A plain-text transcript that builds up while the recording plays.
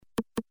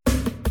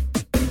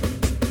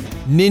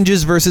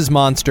Ninjas vs.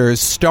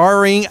 Monsters,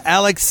 starring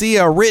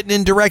Alexia, written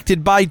and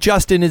directed by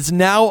Justin, is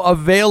now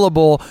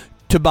available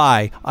to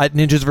buy at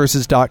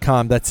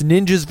ninjasversus.com. That's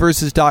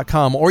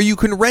ninjasversus.com. Or you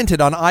can rent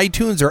it on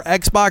iTunes or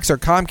Xbox or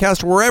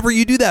Comcast, wherever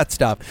you do that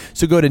stuff.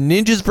 So go to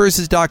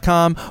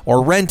ninjasversus.com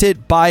or rent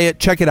it, buy it,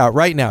 check it out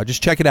right now.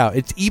 Just check it out.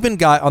 It's even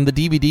got on the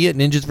DVD at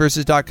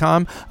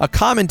ninjasversus.com a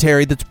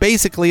commentary that's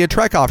basically a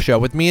Trek-Off show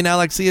with me and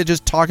Alexia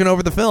just talking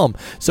over the film.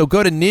 So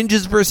go to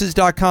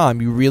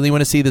ninjasversus.com. You really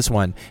want to see this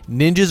one.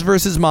 Ninjas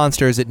vs.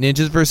 Monsters at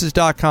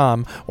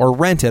ninjasversus.com or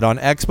rent it on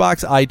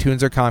Xbox,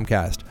 iTunes, or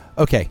Comcast.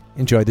 Okay,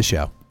 enjoy the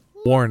show.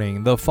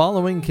 Warning, the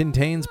following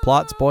contains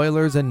plot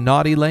spoilers and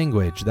naughty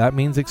language. That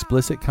means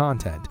explicit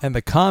content. And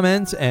the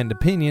comments and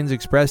opinions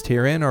expressed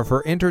herein are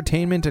for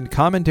entertainment and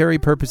commentary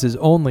purposes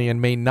only and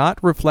may not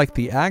reflect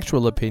the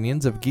actual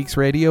opinions of Geeks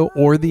Radio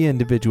or the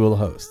individual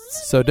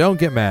hosts. So don't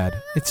get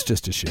mad. It's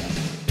just a show.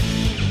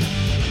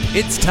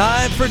 It's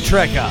time for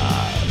Trek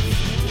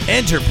Off.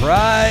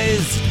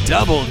 Enterprise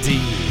Double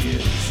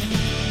D's.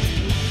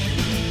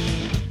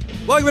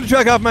 Welcome to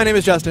Trek Off. My name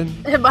is Justin.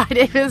 And my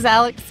name is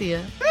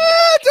Alexia.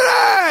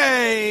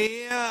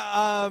 Today,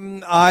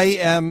 I'm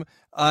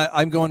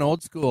going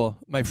old school,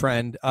 my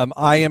friend.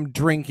 I am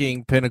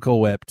drinking Pinnacle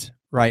Whipped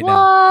right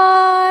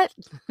now.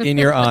 In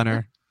your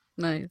honor.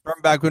 Nice.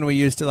 From back when we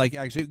used to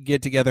actually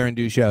get together and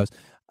do shows.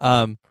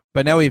 But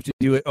now we have to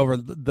do it over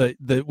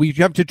we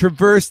have to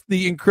traverse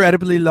the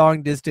incredibly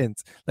long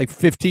distance, like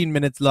 15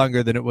 minutes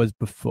longer than it was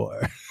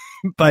before.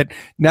 But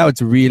now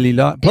it's really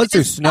long. Plus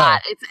there's snow.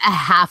 It's a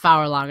half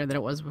hour longer than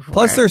it was before.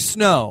 Plus there's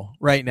snow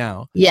right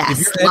now.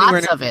 Yes,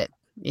 lots of it.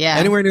 Yeah.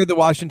 Anywhere near the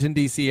Washington,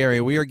 D.C.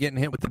 area, we are getting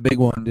hit with the big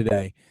one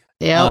today.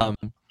 Yeah.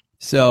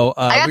 So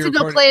I got to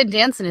go play and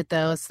dance in it,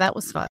 though, so that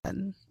was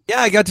fun.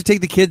 Yeah, I got to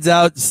take the kids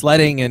out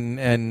sledding,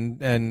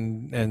 and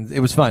it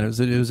was fun. It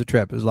was a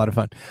trip. It was a lot of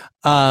fun.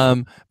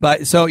 So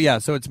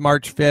it's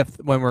March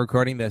 5th when we're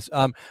recording this.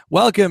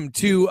 Welcome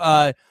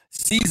to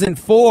season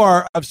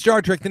 4 of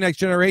Star Trek: The Next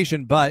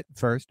Generation. But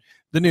first,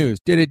 the news.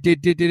 Did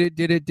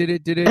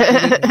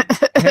it.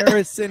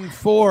 Harrison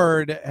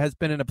Ford has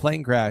been in a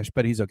plane crash,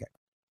 but he's okay.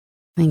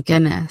 Thank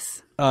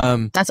goodness.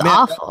 That's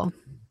awful.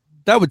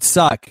 That would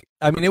suck.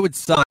 I mean, it would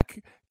suck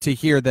to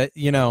hear that,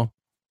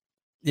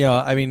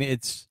 I mean,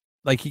 it's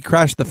like he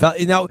crashed the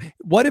Falcon. Now,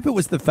 what if it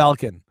was the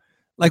Falcon?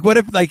 Like, what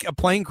if a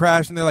plane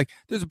crashed and they're like,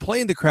 there's a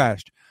plane that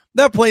crashed.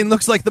 That plane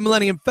looks like the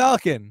Millennium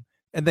Falcon.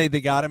 And they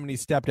got him and he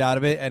stepped out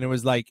of it. And it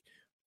was like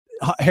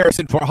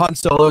Harrison Ford, Han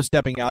Solo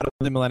stepping out of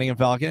the Millennium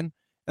Falcon.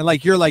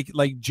 And you're like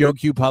Joe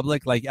Q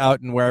Public,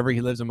 out in wherever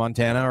he lives in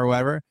Montana or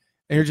wherever.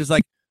 And you're just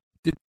like,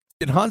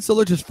 did Han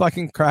Solo just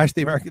fucking crash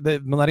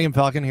the Millennium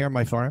Falcon here on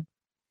my farm?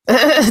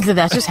 Did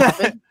that just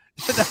happen?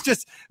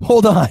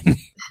 Hold on.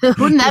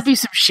 Wouldn't that be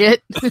some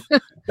shit?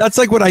 That's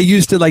like what I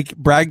used to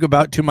brag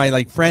about to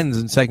my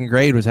friends in second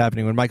grade was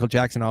happening when Michael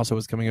Jackson also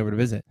was coming over to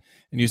visit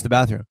and use the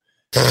bathroom.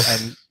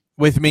 And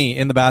with me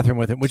in the bathroom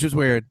with him, which is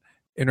weird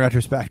in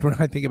retrospect when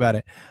I think about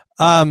it.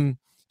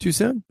 Too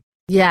soon?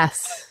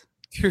 Yes.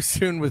 Too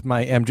soon with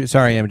my MJ.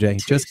 Sorry,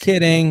 MJ. Just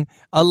kidding.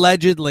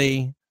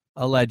 Allegedly.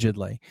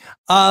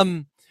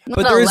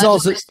 But there is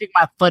also stick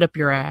my foot up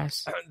your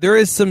ass. There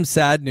is some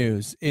sad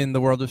news in the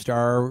world of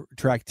Star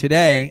Trek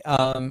today,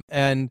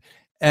 and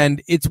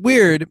it's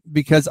weird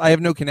because I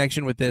have no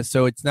connection with this,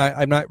 so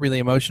I'm not really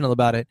emotional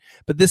about it.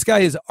 But this guy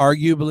is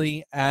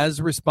arguably as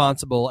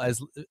responsible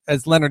as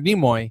Leonard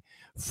Nimoy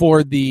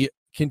for the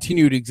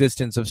continued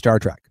existence of Star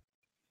Trek.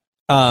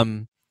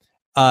 I'm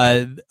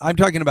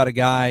talking about a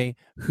guy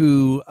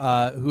who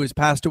has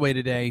passed away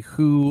today.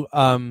 Who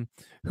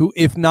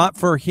if not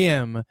for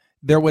him,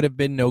 there would have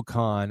been no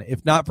Khan.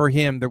 If not for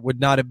him, there would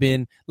not have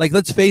been,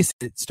 let's face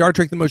it, Star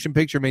Trek the Motion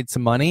Picture made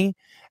some money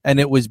and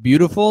it was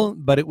beautiful,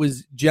 but it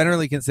was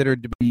generally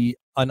considered to be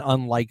an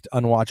unliked,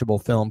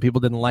 unwatchable film.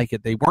 People didn't like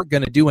it. They weren't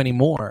going to do any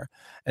more.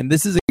 And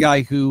this is a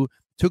guy who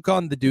took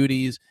on the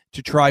duties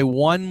to try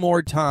one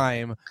more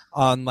time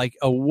on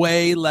a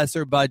way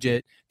lesser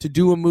budget to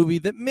do a movie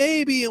that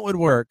maybe it would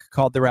work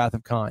called The Wrath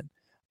of Khan.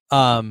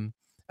 And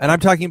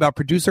I'm talking about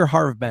producer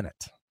Harve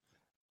Bennett.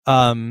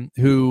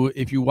 Who,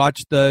 if you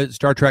watch the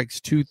Star Treks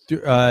 2,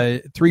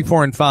 3,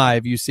 4, and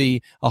 5, you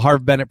see a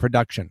Harve Bennett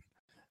production.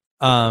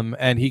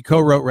 And he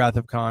co-wrote Wrath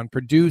of Khan,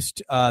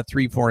 produced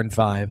 3, 4, and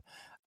 5.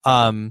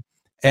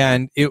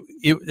 And it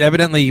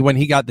evidently, when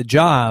he got the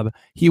job,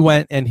 he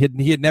went and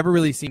he had never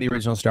really seen the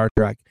original Star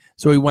Trek.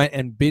 So he went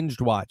and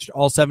binged watched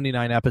all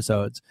 79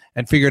 episodes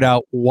and figured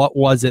out what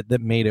was it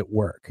that made it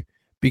work.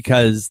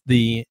 Because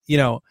I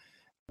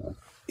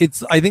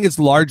think it's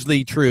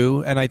largely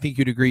true, and I think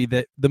you'd agree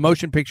that the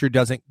motion picture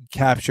doesn't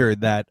capture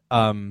that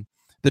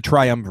the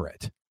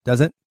triumvirate,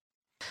 does it?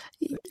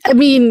 I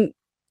mean,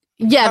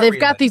 yeah, they've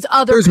got these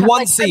other. There's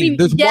one scene.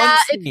 One scene.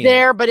 It's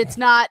there, but it's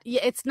not.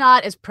 It's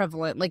not as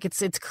prevalent.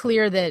 It's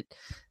clear that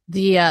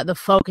the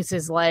focus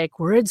is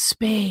we're in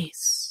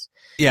space.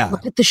 Yeah.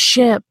 Look at the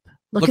ship.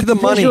 Look at the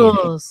money.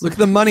 visuals. Look at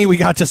the money we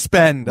got to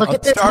spend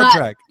on Star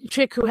Trek.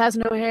 Chick who has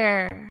no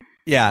hair.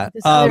 Yeah.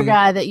 This other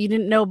guy that you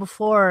didn't know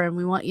before, and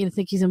we want you to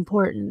think he's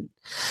important.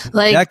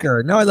 Like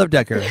Decker. No, I love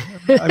Decker.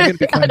 I'm going to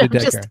be kind to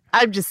Decker.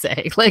 I'm just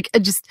saying, like,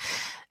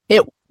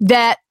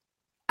 that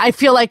I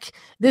feel like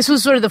this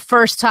was sort of the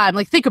first time,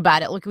 like, think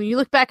about it. Like, when you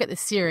look back at the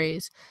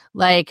series,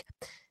 like,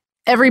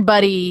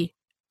 everybody,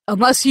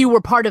 unless you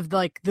were part of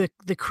like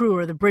the crew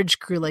or the bridge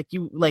crew, like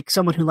you, like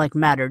someone who like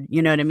mattered,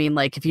 you know what I mean?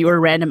 Like if you were a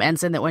random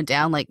ensign that went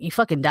down, like you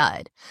fucking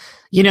died,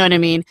 you know what I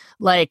mean?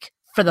 Like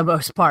for the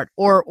most part,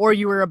 or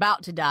you were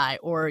about to die,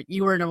 or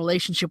you were in a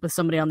relationship with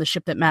somebody on the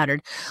ship that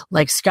mattered,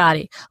 like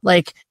Scotty.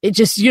 Like it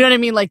just, you know what I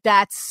mean? Like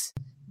that's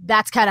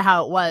kind of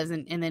how it was.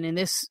 And then in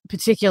this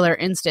particular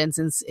instance,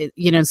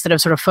 instead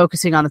of sort of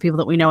focusing on the people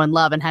that we know and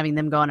love and having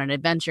them go on an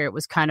adventure, it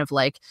was kind of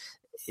like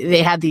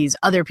they had these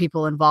other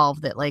people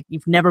involved that like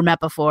you've never met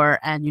before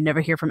and you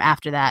never hear from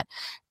after that.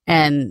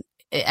 And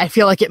I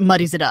feel like it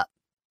muddies it up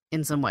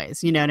in some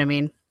ways. You know what I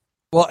mean?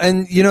 Well,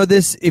 and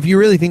this, if you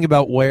really think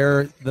about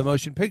where the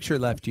motion picture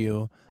left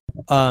you,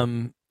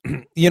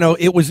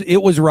 it was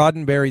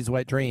Roddenberry's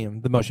wet dream,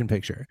 the motion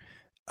picture.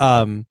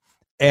 And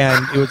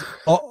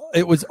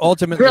it was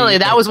ultimately really,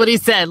 that was what he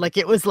said. Like,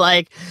 it was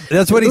like,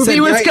 that's what he said.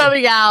 He was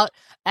coming out.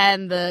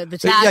 And the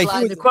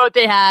tagline, the quote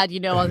they had,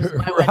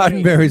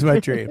 Roddenberry's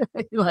wet dream.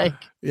 Like,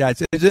 yeah,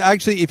 it's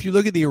actually, if you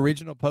look at the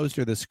original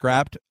poster, the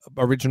scrapped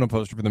original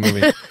poster for the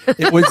movie,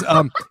 it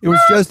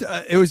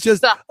was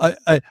just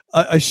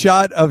a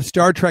shot of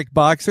Star Trek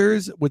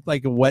boxers with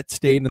like a wet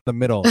stain in the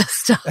middle.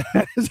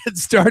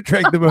 Star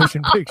Trek the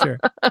motion picture.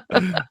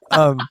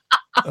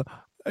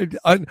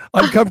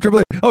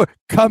 Uncomfortably. Oh,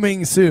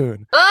 coming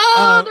soon.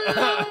 Oh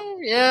no!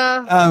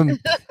 Yeah.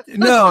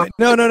 No.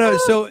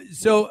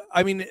 So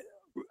I mean,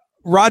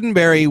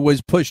 Roddenberry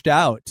was pushed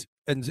out,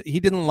 and he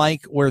didn't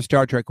like where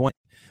Star Trek went,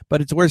 but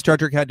it's where Star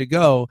Trek had to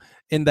go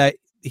in that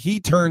he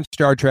turned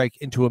Star Trek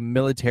into a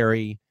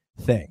military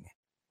thing.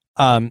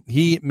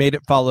 He made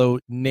it follow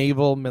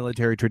naval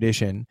military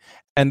tradition,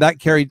 and that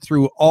carried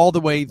through all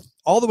the way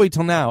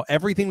till now.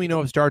 Everything we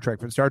know of Star Trek,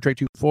 from Star Trek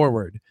 2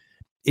 forward,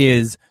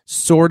 is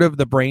sort of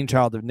the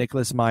brainchild of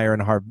Nicholas Meyer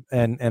and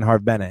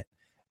Harve Bennett.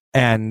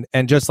 And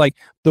just like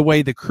the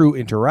way the crew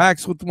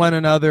interacts with one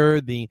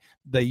another, the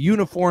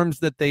uniforms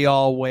that they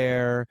all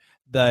wear,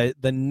 the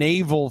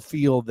naval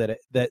feel that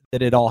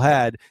it all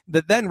had,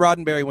 that then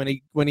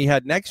Roddenberry, when he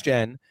had Next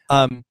Gen,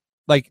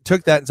 like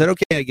took that and said,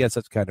 okay, I guess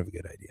that's kind of a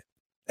good idea.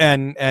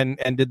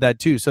 And did that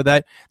too. So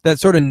that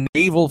sort of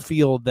naval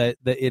feel that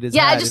it is.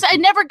 Yeah, I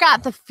never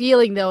got the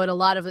feeling though in a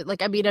lot of it.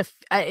 Like, I mean,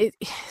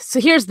 so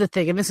here's the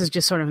thing, and this is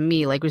just sort of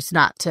me, like, it's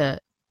not to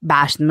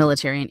bash the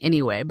military in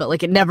any way, but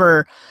like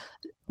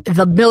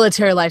the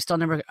military lifestyle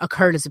never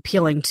occurred as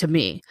appealing to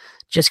me,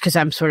 just because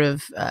I'm sort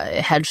of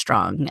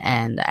headstrong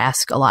and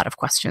ask a lot of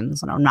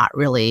questions, and I'm not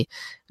really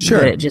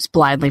good at just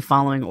blindly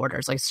following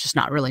orders. Like, it's just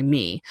not really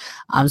me.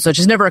 So it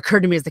just never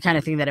occurred to me as the kind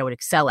of thing that I would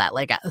excel at.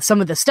 Like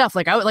some of the stuff,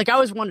 I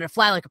always wanted to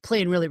fly like a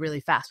plane really, really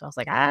fast. But I was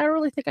like, I don't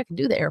really think I could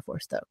do the Air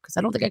Force though, because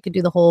I don't think I could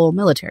do the whole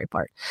military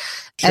part.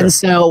 Sure. And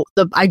so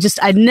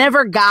I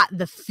never got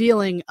the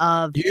feeling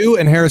of you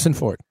and Harrison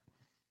Ford.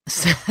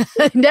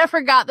 I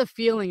never got the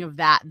feeling of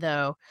that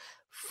though,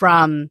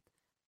 from,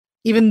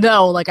 even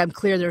though like I'm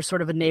clear there's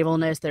sort of a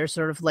navalness, there's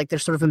sort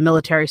of a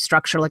military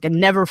structure. Like I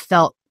never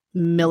felt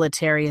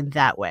military in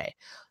that way.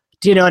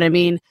 Do you know what I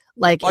mean?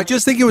 Like, I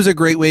just think it was a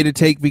great way to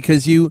take,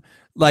 because you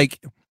like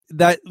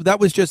that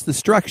was just the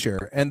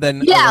structure, and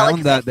then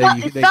around that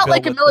it felt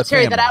like a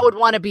military that I would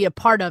want to be a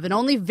part of. And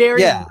only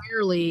very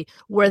rarely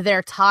were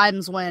there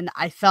times when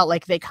I felt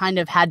like they kind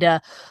of had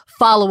to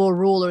follow a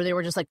rule, or they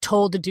were just like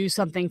told to do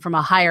something from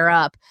a higher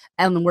up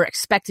and were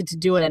expected to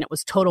do it, and it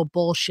was total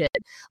bullshit.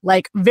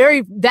 Like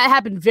that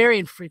happened very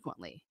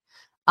infrequently.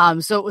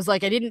 So it was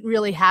like I didn't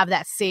really have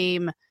that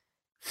same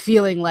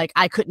feeling like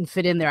I couldn't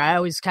fit in there. I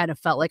always kind of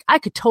felt like I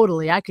could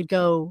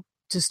go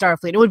to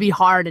Starfleet. It would be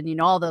hard, and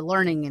all the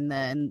learning and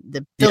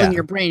the filling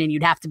your brain, and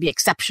you'd have to be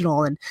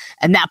exceptional and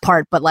that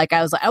part. But like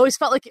I always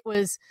felt like it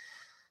was,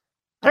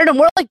 I don't know,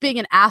 more like being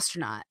an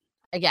astronaut,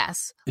 I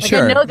guess. Like,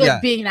 sure, I know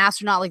that being an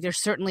astronaut, like there's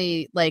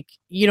certainly like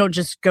you don't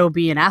just go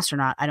be an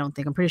astronaut. I don't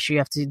think. I'm pretty sure you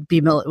have to be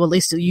well, at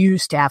least you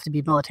used to have to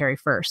be military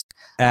first.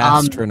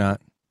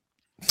 Astronaut.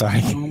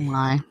 Sorry. Oh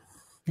my,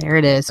 there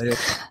it is.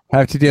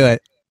 Have to do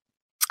it.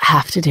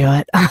 Have to do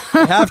it. I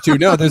have to.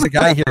 No, there's a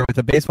guy here with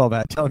a baseball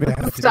bat telling me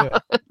I have to do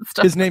it.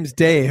 His name's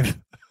Dave.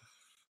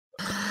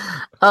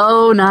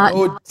 Oh, not.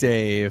 Oh,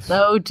 Dave.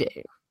 Oh,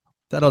 Dave.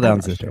 Settle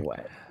down, sister.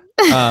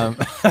 I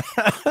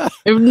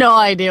have no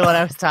idea what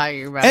I was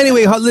talking about.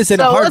 Anyway, listen.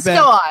 So let's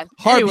go on.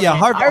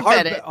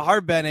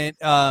 Harve Bennett.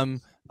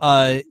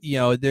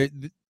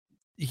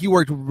 He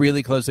worked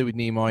really closely with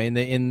Nimoy,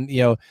 and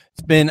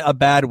it's been a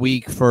bad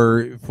week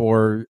for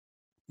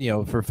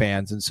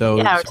fans, and so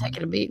we're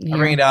taking a beating here.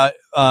 Bring it out.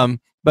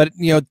 But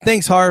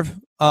thanks, Harv,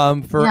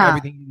 for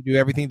everything you do,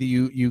 everything that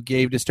you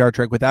gave to Star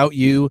Trek. Without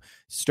you,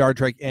 Star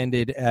Trek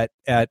ended at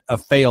a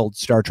failed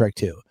Star Trek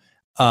 2.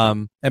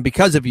 And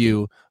because of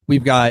you,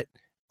 we've got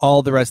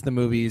all the rest of the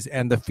movies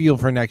and the feel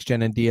for Next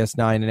Gen and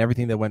DS9 and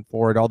everything that went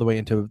forward all the way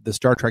into the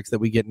Star Treks that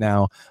we get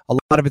now. A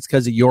lot of it's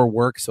because of your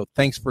work. So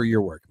thanks for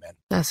your work, man.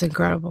 That's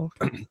incredible.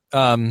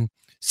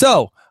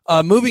 So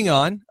moving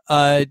on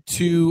to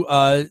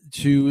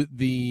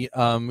the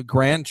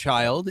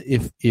grandchild,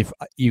 if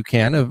you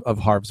can, of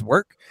Harv's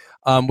work.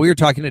 We are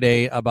talking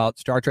today about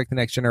Star Trek The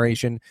Next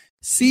Generation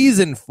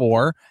Season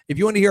 4. If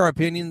you want to hear our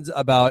opinions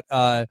about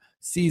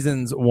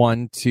Seasons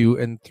 1, 2,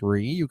 and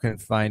 3, you can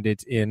find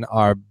it in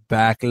our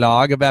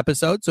backlog of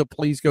episodes, so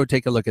please go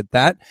take a look at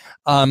that.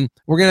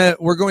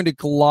 We're going to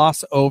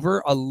gloss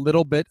over a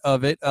little bit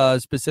of it,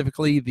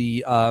 specifically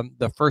the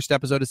first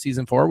episode of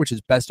Season 4, which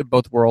is Best of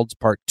Both Worlds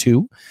Part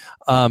 2.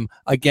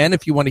 Again,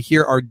 if you want to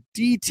hear our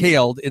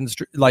detailed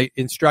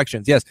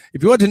instructions, yes,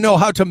 if you want to know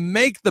how to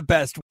make the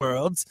best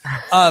worlds,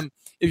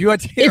 if you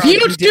want to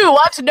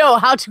want to know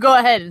how to go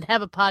ahead and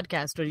have a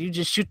podcast where you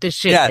just shoot the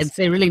shit and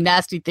say really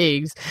nasty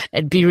things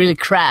and be really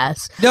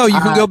crass. No, you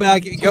can go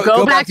back.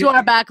 Go back to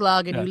our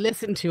backlog and you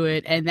listen to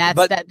it, and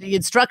that the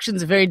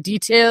instructions are very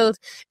detailed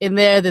in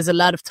there. There's a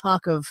lot of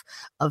talk of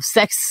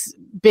sex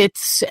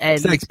bits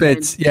and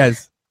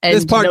yes. And,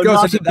 this part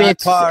goes into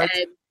that part.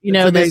 And,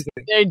 there's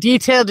very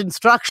detailed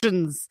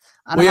instructions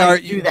on how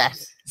to do that.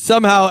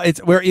 Somehow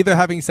we're either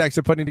having sex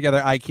or putting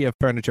together IKEA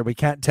furniture. We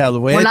can't tell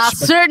which. We're not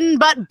certain,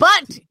 but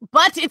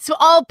it's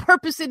all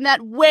purpose in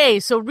that way.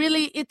 So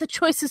really, the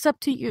choice is up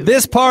to you.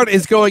 This part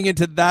is going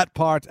into that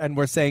part, and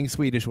we're saying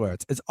Swedish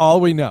words. It's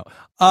all we know.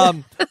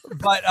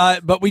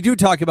 But we do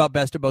talk about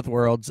Best of Both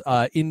Worlds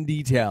in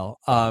detail.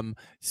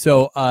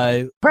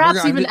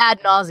 Perhaps even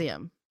ad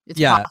nauseum. It's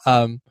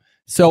possible.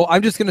 So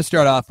I'm just going to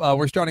start off.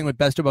 We're starting with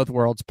Best of Both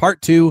Worlds,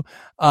 Part 2.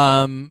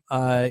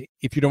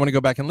 If you don't want to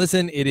go back and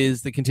listen, it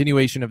is the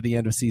continuation of the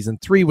end of Season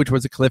 3, which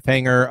was a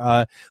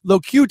cliffhanger.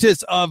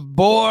 Locutus of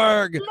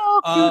Borg.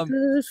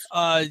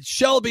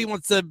 Shelby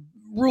wants to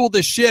rule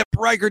the ship.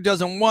 Riker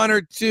doesn't want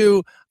her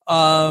to.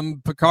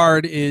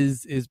 Picard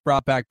is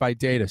brought back by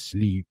Data.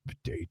 Sleep,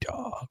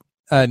 Data.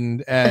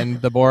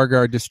 And the Borg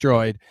are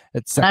destroyed.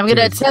 I'm going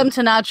to attempt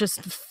to not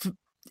just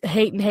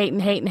hate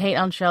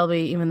on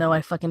Shelby, even though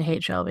I fucking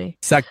hate Shelby.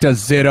 Sector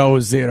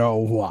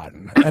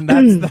 001.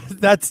 And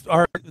that's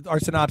our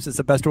synopsis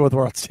of Best of Both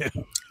Worlds 2.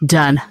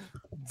 Done.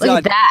 Look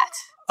at that.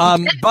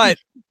 But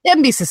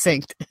be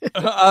succinct.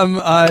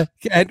 Or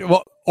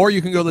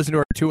you can go listen to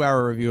our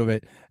 2-hour review of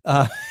it.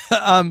 But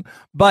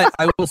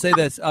I will say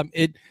this.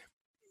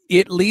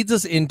 It leads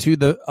us into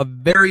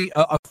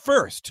a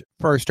first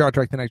for Star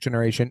Trek The Next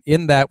Generation,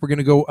 in that we're going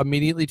to go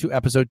immediately to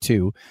episode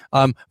 2.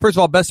 First of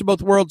all, Best of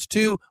Both Worlds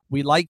 2,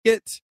 we like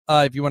it.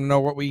 If you want to know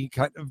what we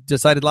kind of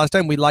decided last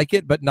time, we like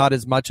it, but not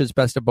as much as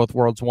Best of Both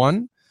Worlds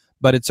 1.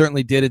 But it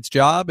certainly did its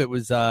job. It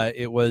was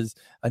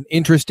an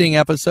interesting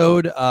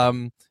episode.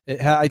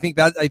 I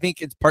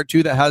think it's part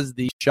 2 that has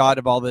the shot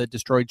of all the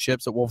destroyed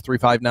ships at Wolf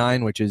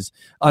 359, which is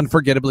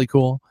unforgettably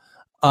cool.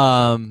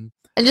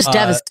 And just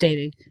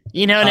devastating.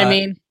 You know what I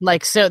mean?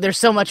 Like, so there's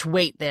so much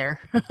weight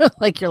there.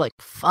 Like, you're like,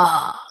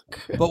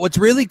 fuck. But what's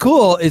really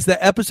cool is that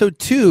episode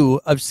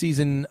 2 of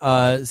season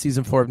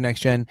 4 of Next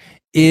Gen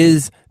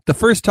is the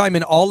first time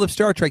in all of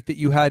Star Trek that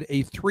you had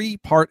a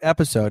 3-part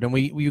episode. And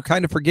we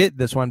kind of forget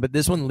this one, but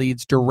this one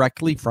leads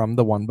directly from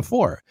the one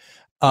before.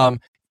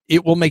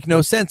 It will make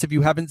no sense if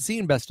you haven't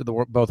seen Best of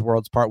Both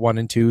Worlds Part 1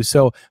 and 2.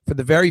 So for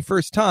the very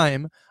first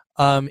time,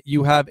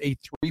 you have a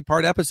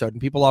 3-part episode,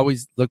 and people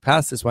always look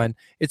past this one.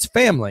 It's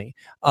family.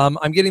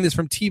 I'm getting this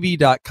from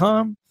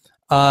TV.com.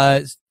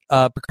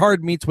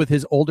 Picard meets with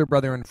his older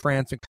brother in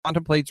France and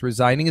contemplates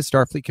resigning his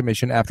Starfleet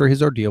commission after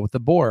his ordeal with the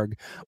Borg.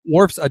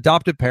 Worf's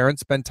adopted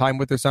parents spend time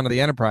with their son on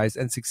the Enterprise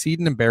and succeed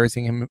in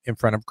embarrassing him in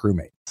front of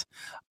crewmates.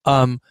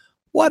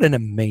 What an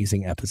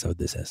amazing episode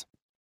this is.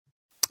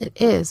 It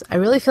is. I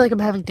really feel like I'm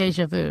having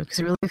deja vu, because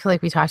I really feel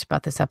like we talked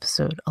about this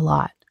episode a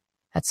lot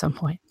at some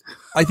point.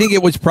 I think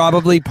it was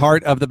probably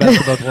part of the Best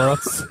of Both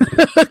Worlds.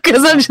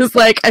 Because I'm just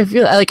like, I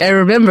feel like I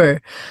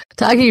remember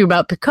talking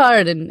about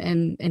Picard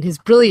and his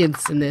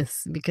brilliance in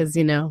this, because,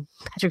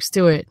 Patrick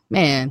Stewart,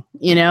 man,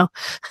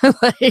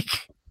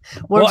 like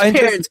Worf's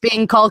parents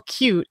being called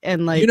cute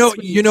and like,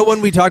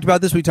 when we talked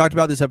about this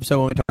episode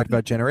when we talked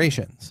about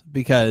Generations,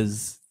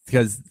 because we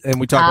talked about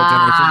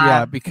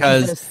Generations,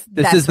 because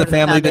this is the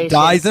family that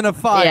dies in a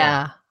fire.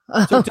 Yeah.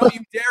 So don't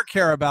you dare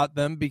care about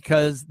them,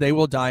 because they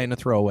will die in a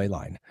throwaway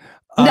line.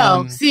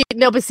 But see,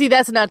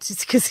 that's not just,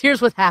 because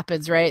here's what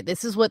happens, right?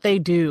 This is what they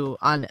do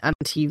on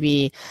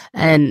TV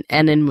and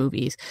in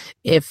movies.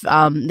 If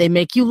they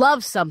make you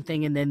love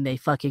something and then they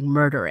fucking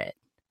murder it.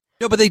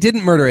 No, but they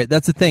didn't murder it.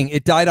 That's the thing.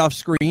 It died off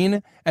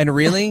screen, and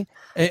really,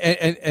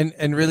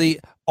 and really,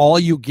 all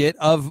you get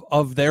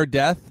of their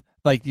death.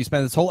 Like, you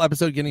spend this whole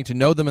episode getting to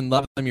know them and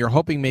love them. You're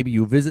hoping maybe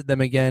you visit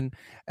them again.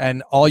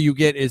 And all you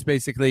get is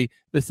basically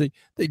this thing.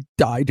 They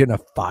died in a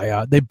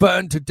fire. They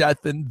burned to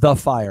death in the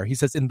fire. He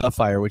says in the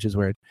fire, which is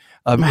weird.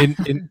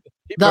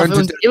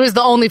 It was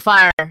the only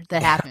fire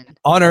that happened.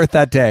 On Earth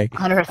that day.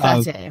 On Earth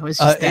that day. It was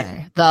just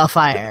there. The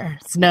fire.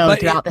 It's known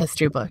throughout the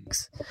history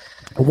books.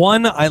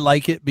 One, I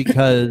like it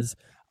because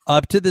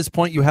up to this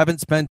point, you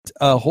haven't spent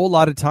a whole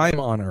lot of time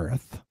on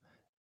Earth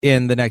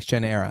in the Next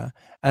Gen era.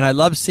 And I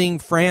love seeing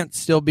France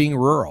still being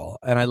rural.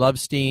 And I love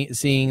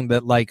seeing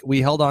that, like,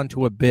 we held on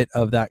to a bit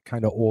of that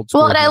kind of old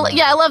school. Well, and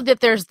I love that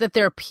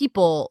there are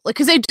people, like,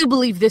 because I do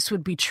believe this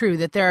would be true,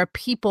 that there are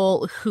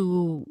people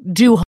who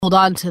do hold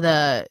on to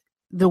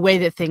the way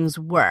that things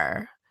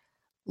were,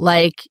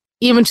 like,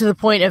 even to the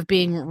point of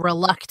being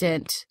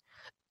reluctant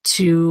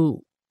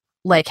to,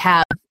 like,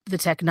 have the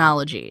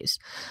technologies.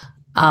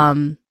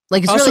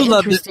 Like, it's really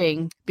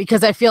interesting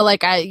because I feel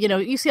like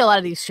you see a lot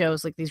of these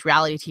shows, like these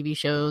reality TV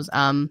shows,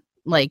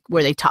 like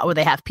where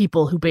they have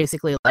people who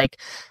basically like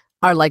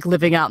are like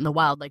living out in the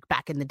wild, like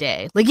back in the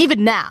day, like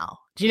even now.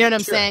 Do you know what I'm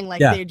saying?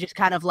 Like they're just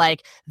kind of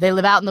like, they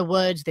live out in the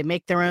woods, they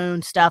make their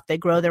own stuff, they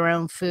grow their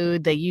own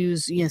food, they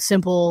use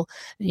simple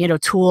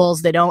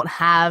tools, they don't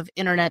have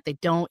internet, they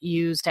don't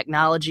use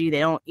technology, they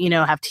don't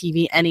have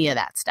TV, any of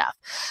that stuff.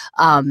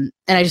 And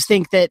I just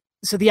think that,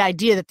 so the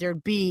idea that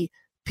there'd be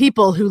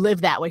people who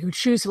live that way, who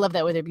choose to live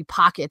that way, there'd be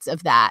pockets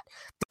of that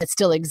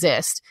still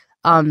exist,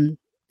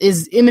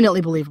 is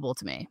eminently believable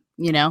to me.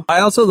 I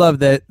also love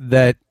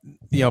that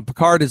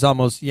Picard is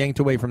almost yanked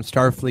away from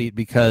Starfleet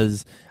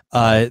because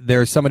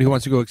there's somebody who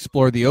wants to go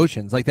explore the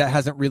oceans. Like, that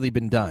hasn't really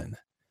been done.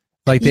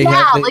 Like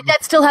that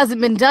still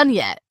hasn't been done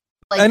yet.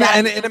 Like,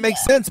 and it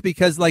makes sense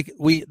because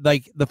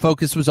the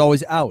focus was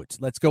always out.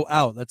 Let's go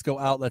out. Let's go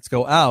out. Let's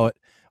go out.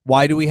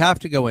 Why do we have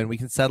to go in? We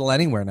can settle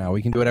anywhere now.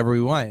 We can do whatever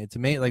we want. It's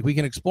amazing. Like, we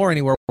can explore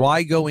anywhere.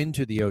 Why go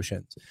into the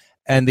oceans?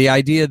 And the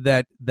idea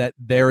that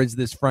there is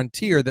this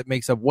frontier that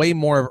makes up way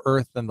more of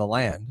Earth than the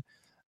land,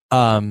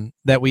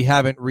 that we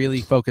haven't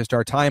really focused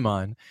our time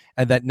on,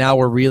 and that now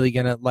we're really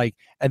gonna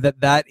and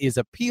that is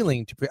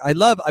appealing to.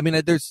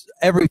 There's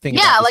everything.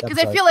 Yeah, like, because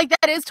I feel like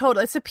that is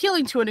total. It's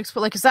appealing to an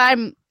explore. Like,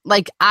 because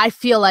I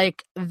feel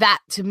like that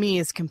to me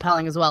is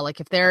compelling as well. Like,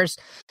 if there's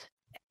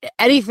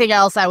anything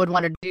else I would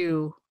want to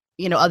do,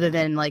 other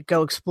than like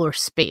go explore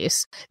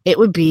space, it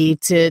would be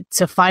to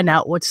find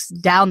out what's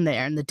down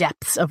there in the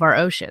depths of our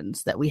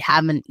oceans that we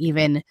haven't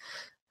even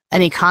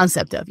any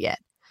concept of yet.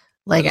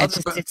 Like,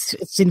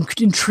 it's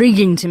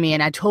intriguing to me,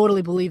 and I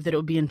totally believe that it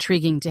would be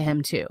intriguing to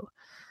him too.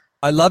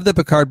 I love that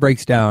Picard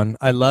breaks down.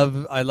 I love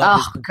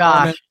his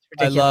performance.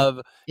 I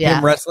love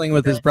him wrestling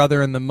with his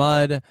brother in the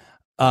mud.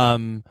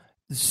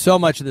 So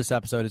much of this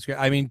episode is great.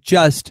 I mean,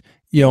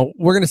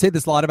 we're going to say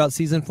this a lot about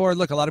season 4.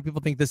 Look, a lot of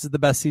people think this is the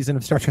best season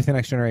of Star Trek: The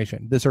Next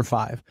Generation. This or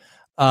 5.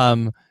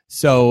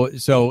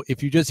 So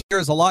if you just hear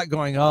us a lot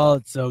going, oh,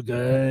 it's so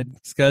good,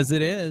 it's because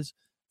it is.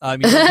 You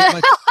don't get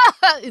much,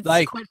 it's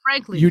quite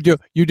frankly, you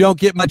don't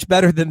get much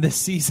better than this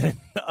season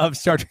of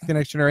Star Trek: The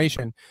Next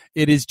Generation.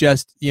 It is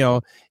just,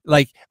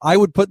 I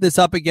would put this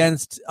up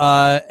against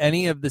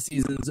any of the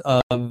seasons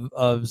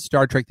of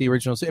Star Trek, the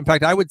original. In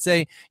fact, I would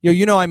say,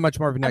 I'm much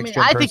more of a Next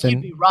Gen person. I think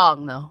you'd be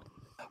wrong, though.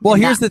 Well,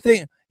 here's the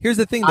thing,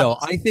 though.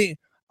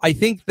 I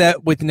think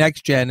that with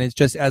Next Gen, it's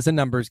just as a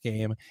numbers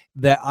game,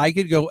 that I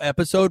could go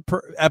episode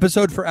for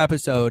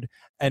episode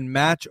and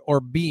match or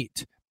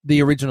beat the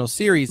original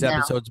series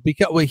episodes.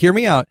 Because, hear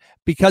me out,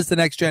 because the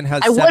Next Gen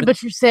has. Would,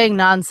 but you're saying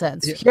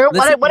nonsense.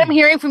 What I'm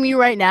hearing from you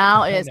right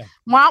now is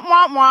womp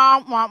womp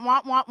womp womp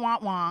womp womp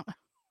womp womp.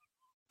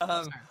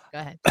 Sorry, go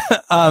ahead.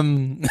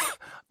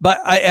 But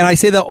I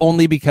say that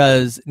only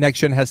because Next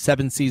Gen has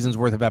 7 seasons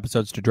worth of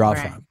episodes to draw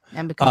from.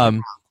 And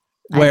because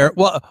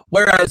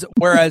whereas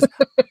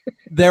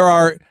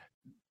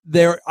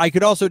I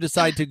could also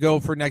decide to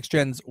go for Next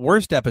Gen's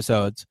worst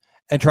episodes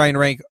and try and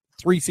rank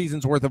 3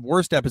 seasons worth of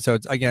worst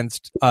episodes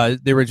against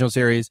the original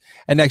series,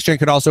 and Next Gen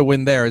could also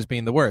win there as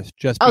being the worst.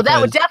 That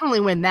would definitely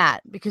win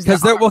that because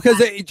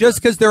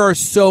there are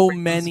so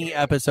many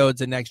episodes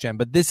in Next Gen.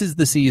 But this is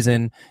the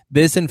season.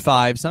 This and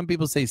 5. Some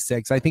people say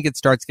 6. I think it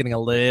starts getting a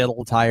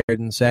little tired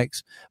in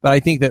 6, but I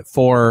think that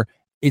 4,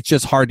 it's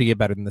just hard to get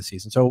better than the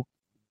season. So,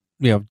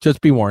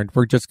 just be warned.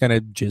 We're just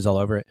gonna jizz all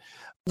over it.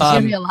 There's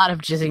going to be a lot of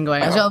jizzing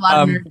going on. There's a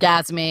lot of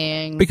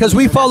orgasming. Because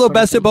we follow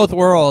Best of Both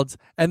Worlds,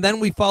 and then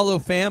we follow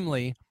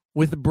family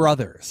with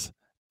brothers.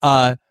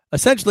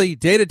 Essentially,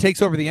 Data takes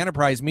over the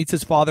Enterprise, meets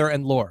his father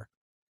and Lore.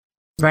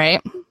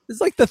 Right. It's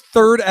like the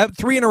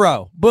 3 in a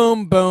row.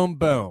 Boom, boom,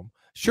 boom.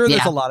 Sure,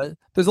 there's a lot of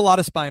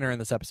Spiner in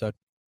this episode.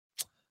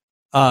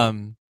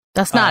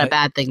 That's not a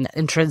bad thing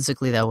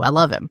intrinsically, though. I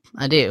love him.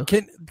 I do.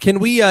 Can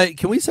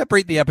we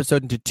separate the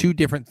episode into 2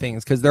 different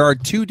things, because there are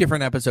 2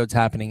 different episodes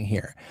happening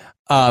here.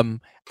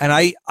 And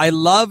I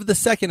love the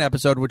second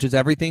episode, which is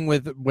everything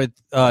with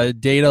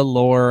Data,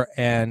 Lore,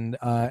 and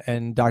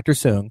Dr.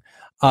 Soong.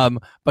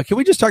 But can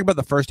we just talk about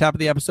the first half of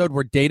the episode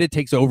where Data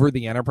takes over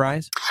the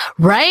Enterprise?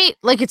 Right?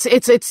 Like, it's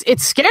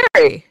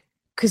scary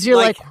because you're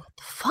like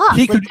fuck.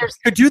 He could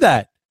do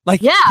that. Like,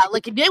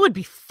 they would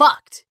be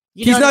fucked.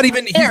 He's not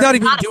even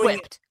doing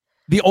it.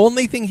 The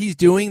only thing he's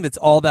doing that's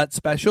all that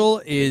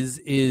special is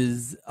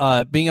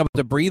being able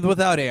to breathe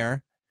without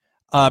air,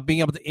 being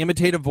able to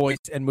imitate a voice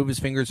and move his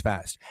fingers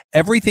fast.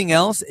 Everything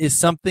else is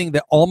something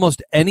that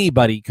almost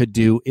anybody could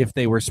do if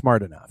they were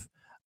smart enough.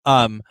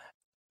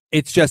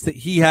 It's just that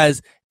he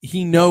has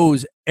he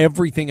knows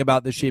everything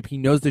about the ship. He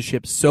knows the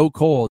ship so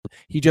cold.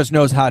 He just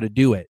knows how to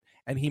do it.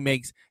 And he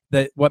makes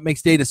what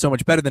makes Data so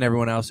much better than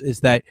everyone else is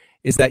that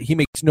he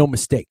makes no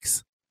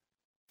mistakes.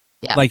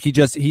 Yeah. Like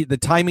the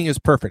timing is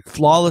perfect.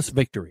 Flawless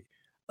victory.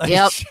 Like,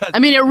 yep. I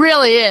mean, it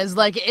really is.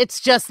 Like, it's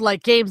just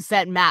like game,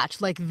 set, match.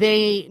 Like,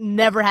 they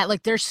never had,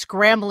 like, they're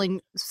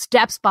scrambling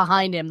steps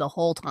behind him the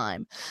whole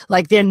time.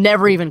 Like, they're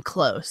never even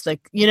close.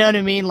 Like, you know what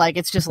I mean? Like,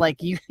 it's just like,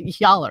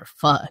 y'all are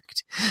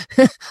fucked.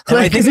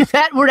 Like, because if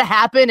that were to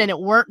happen and it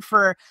weren't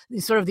for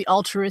sort of the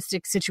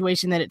altruistic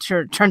situation that it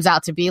turns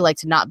out to be, like,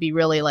 to not be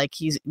really like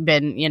he's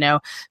been,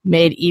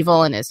 made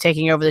evil and is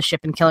taking over the ship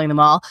and killing them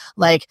all,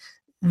 like,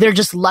 they're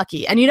just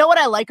lucky. And you know what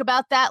I like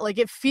about that? Like,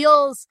 it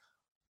feels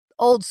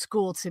old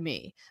school to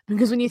me,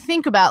 because when you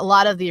think about a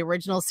lot of the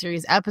original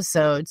series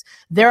episodes,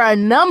 there are a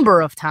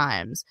number of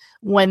times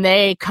when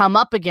they come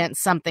up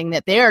against something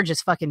that they are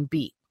just fucking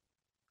beat.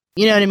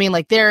 You know what I mean?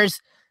 Like,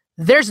 there's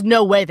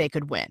no way they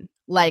could win.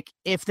 Like,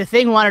 if the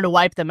thing wanted to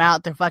wipe them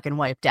out, they're fucking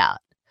wiped out.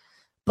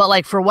 But,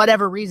 like, for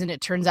whatever reason, it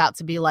turns out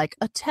to be like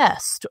a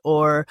test,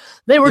 or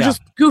they were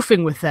just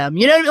goofing with them.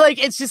 You know what I mean?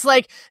 Like, it's just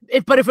like,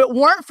 but if it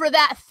weren't for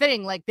that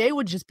thing, like, they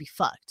would just be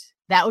fucked.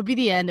 That would be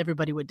the end.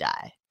 Everybody would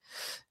die.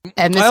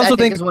 And this, I also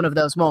think is one of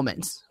those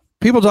moments.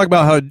 People talk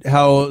about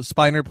how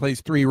Spiner plays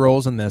 3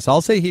 roles in this.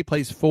 I'll say he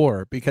plays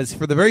 4, because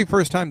for the very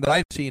first time that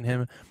I've seen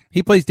him,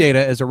 he plays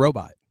Data as a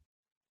robot.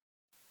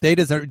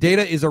 Data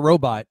is a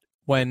robot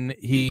when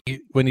he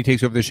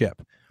takes over the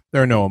ship.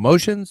 There are no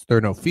emotions. There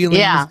are no feelings.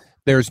 Yeah.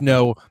 There's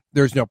no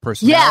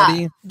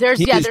personality. Yeah. There's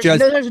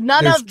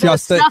none of the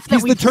stuff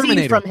that we've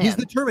seen from him. He's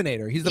the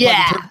Terminator. He's the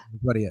fucking Terminator. Is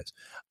what he is.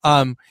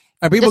 And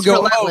people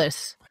go,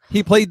 relentless.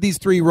 He played these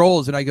 3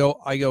 roles, and I go,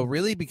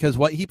 really? Because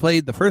what he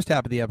played the first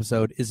half of the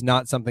episode is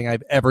not something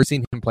I've ever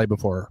seen him play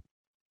before.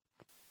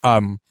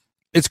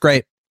 It's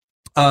great.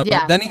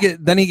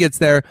 Then he gets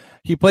there.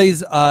 He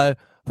plays. First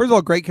of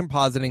all, great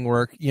compositing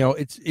work.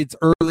 It's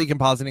early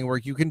compositing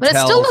work. You can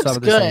tell some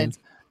of the scenes.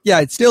 Yeah,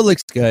 it still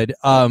looks good.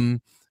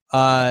 Him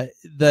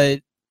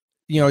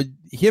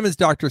as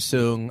Dr.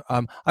 Soong.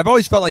 I've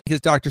always felt like his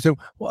Dr. Soong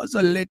was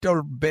a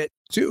little bit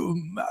too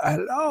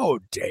hello,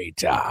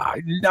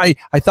 Data.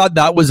 I thought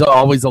that was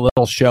always a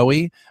little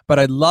showy, but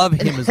I love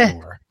him as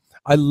Lore.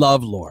 I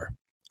love Lore.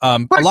 A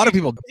lot of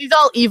people, he's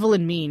all evil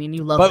and mean, and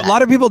you love. But a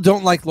lot of people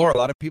don't like Lore. A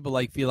lot of people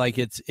feel like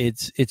it's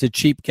a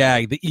cheap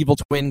gag, the evil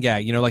twin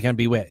gag. Like on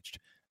Bewitched,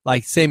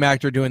 like same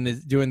actor doing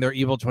their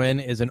evil twin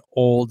is an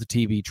old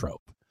TV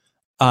trope.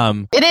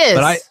 It is.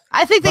 But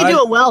I think they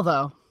do it well,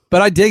 though.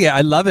 But I dig it.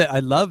 I love it.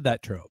 I love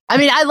that trope. I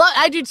mean,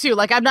 I do too.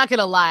 Like, I'm not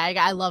gonna lie.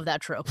 I love that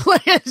trope.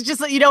 Like, it's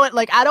just like, you know what?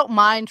 Like, I don't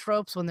mind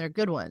tropes when they're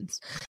good ones.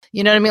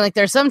 You know what I mean? Like,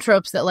 there's some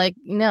tropes that, like,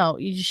 no,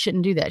 you just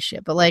shouldn't do that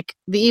shit. But like,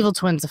 the evil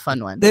twin's a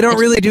fun one. They don't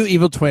really do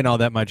evil twin all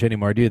that much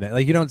anymore, do they?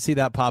 Like, you don't see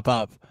that pop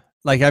up.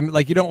 Like,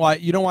 you don't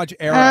watch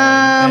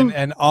Arrow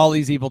and all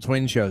these evil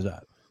twin shows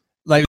up.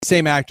 Like,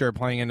 same actor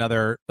playing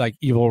another like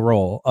evil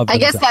role of. I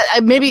guess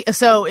that maybe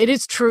so. It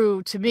is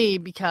true to me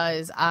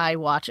because I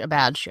watch a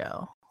bad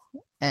show.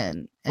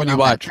 And when you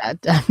watch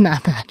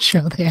not bad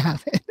show, they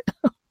have it.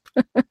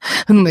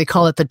 And they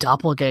call it the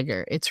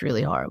doppelganger. It's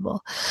really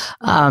horrible.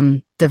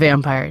 The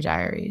Vampire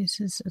Diaries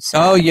is a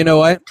sad, you know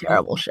what?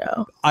 Terrible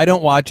show. I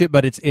don't watch it,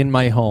 but it's in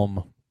my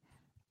home.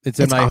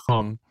 It's in my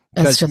home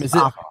because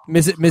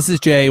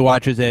Mrs. J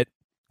watches it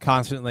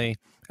constantly,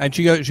 and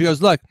she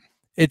goes, look,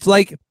 it's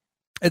like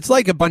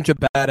a bunch of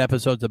bad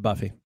episodes of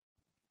Buffy.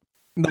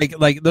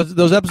 Like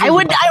those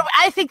episodes.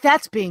 I think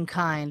that's being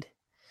kind.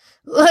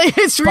 Like,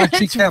 it's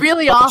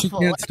really awful. She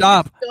can't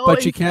stop.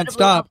 But she can't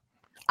stop.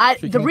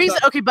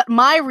 But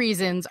my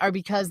reasons are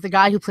because the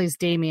guy who plays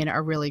Damien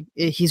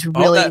he's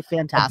really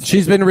fantastic.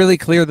 She's been really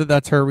clear that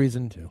that's her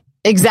reason too.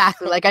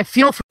 Exactly. Like, I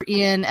feel for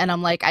Ian, and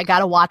I'm like, I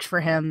gotta watch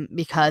for him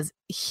because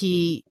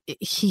he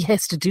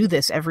has to do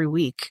this every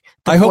week.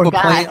 I hope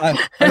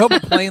a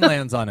plane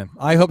lands on him.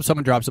 I hope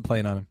someone drops a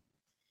plane on him.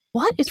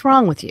 What is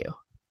wrong with you?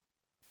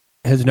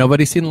 Has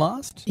nobody seen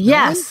Lost?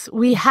 Yes,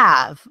 we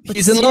have. But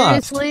he's in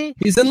Lost.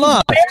 He's in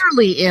Lost.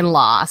 Barely in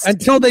Lost.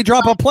 Until they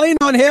drop a plane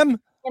on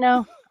him.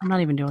 I'm not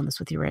even doing this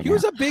with you right now. He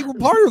was a big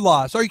part of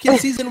Lost. Are you kidding?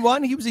 Season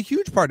 1? He was a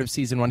huge part of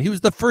season 1. He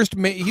was the first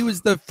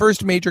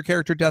major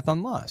character death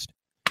on Lost.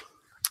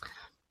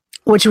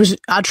 Which was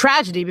a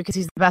tragedy because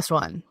he's the best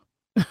one.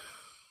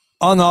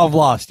 On all of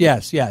Lost,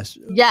 yes. Yes.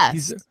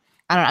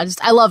 I don't know.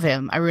 I love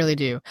him. I really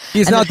do.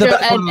 He's not the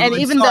best one. And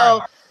even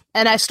though...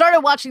 And I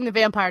started watching the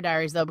Vampire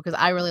Diaries, though, because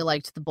I really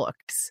liked the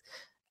books.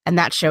 And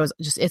that show is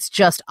it's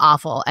just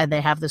awful. And they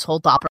have this whole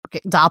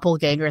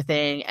doppelganger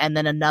thing and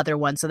then another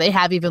one. So they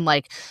have even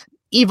like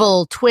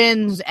evil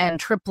twins and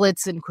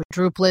triplets and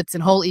quadruplets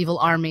and whole evil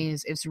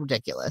armies. It's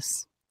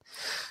ridiculous.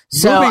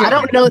 So I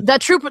don't know.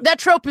 That trope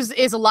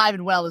is alive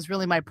and well is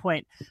really my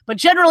point. But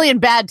generally in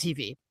bad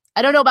TV.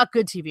 I don't know about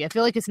good TV. I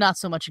feel like it's not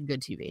so much in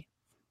good TV.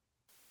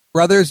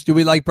 Brothers? Do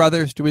we like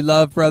Brothers? Do we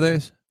love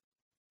Brothers?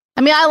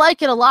 I mean, I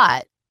like it a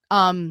lot.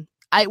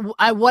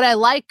 What I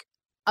like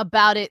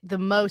about it the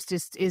most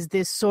is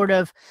this sort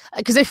of,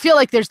 because I feel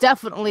like there's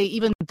definitely,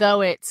 even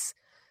though it's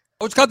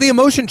Oh, it's called the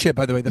emotion chip,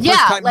 by the way. The first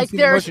time like you see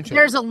the emotion chip.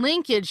 there's a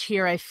linkage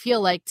here. I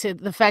feel like to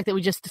the fact that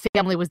the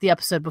family was the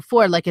episode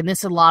before. Like, in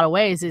this, in a lot of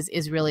ways, is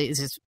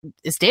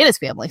Data's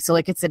family. So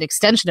like, it's an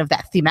extension of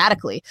that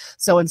thematically.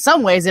 So in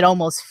some ways, it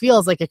almost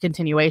feels like a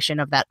continuation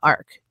of that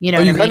arc. You know,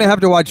 you what I mean? kind of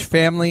have to watch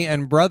Family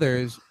and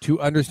Brothers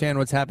to understand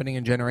what's happening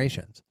in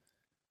Generations.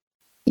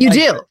 You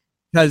do,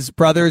 because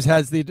Brothers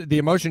has the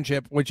emotion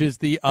chip, which is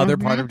the other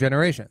part of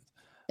Generations.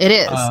 It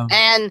is,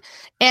 and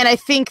I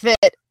think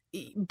that.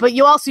 But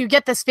you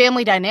get this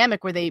family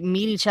dynamic where they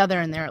meet each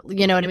other and they're,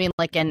 you know what I mean?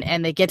 Like,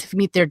 and they get to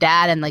meet their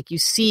dad, and like, you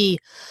see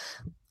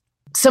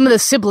some of the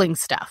sibling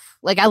stuff.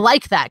 Like, I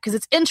like that because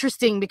it's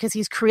interesting because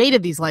he's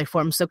created these life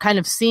forms. So kind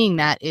of seeing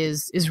that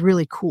is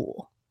really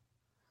cool,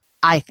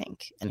 I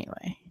think,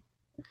 anyway.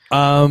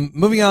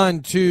 Moving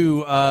on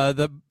to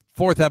the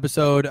fourth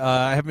episode.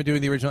 I haven't been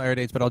doing the original air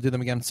dates, but I'll do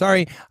them again.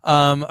 Sorry.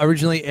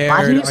 Originally aired.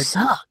 Why do you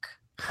suck?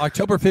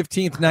 October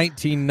 15th,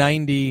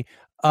 1990.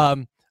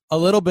 A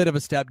little bit of a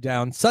step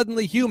down.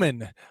 Suddenly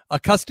Human. A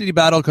custody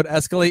battle could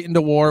escalate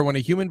into war when a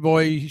human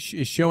boy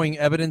is showing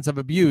evidence of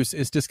abuse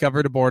is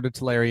discovered aboard a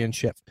Talarian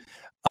ship.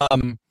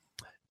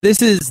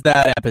 This is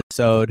that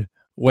episode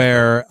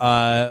where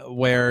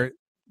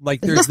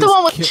like there's is this the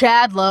one with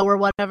Chad Lowe or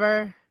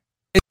whatever?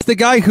 It's the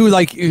guy who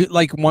like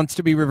wants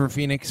to be River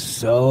Phoenix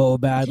so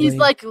badly. He's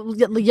like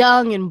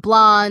young and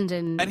blonde,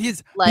 and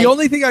he's like, the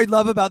only thing I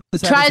love about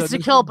this tries episode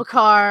to kill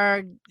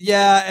Picard.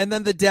 Yeah, and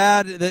then the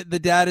dad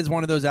is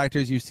one of those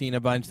actors you've seen a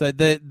bunch.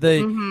 The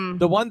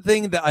one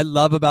thing that I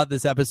love about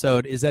this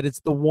episode is that it's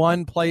the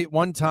one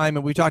time,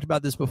 and we talked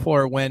about this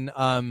before when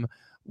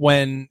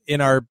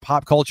in our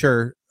pop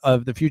culture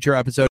of the future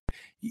episode,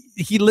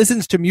 he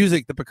listens to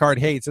music that Picard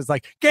hates. It's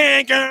like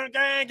gang, gang,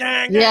 gang,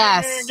 gang,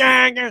 yes,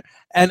 gang, gang.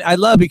 And I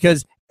love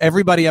because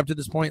everybody up to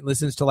this point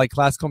listens to like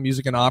classical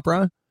music and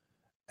opera.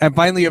 And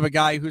finally you have a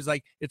guy who's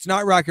like, it's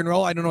not rock and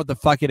roll. I don't know what the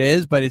fuck it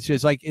is, but it's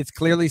just like, it's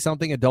clearly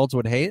something adults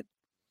would hate.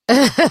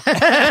 and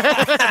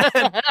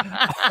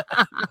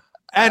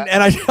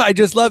I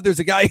just love there's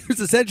a guy who's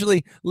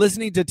essentially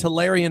listening to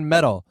Talarian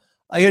metal.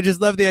 I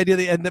just love the idea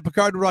that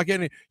Picard would rock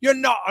in and you're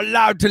not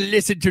allowed to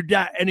listen to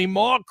that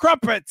anymore.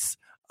 Crumpets.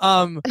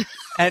 And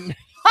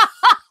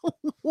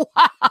wow,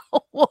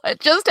 what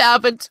just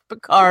happened to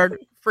Picard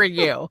for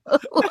you?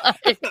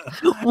 Like,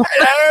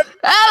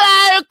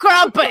 hello,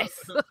 Crumpets.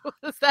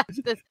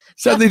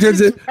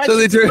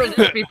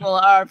 British people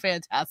are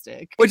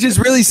fantastic, which is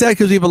really sad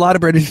because we have a lot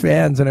of British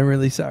fans, and I'm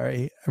really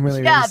sorry. I'm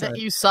really really sorry that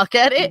you suck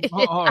at it.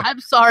 I'm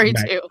sorry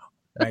too.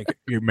 Like,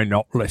 you may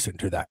not listen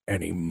to that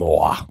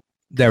anymore.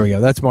 There we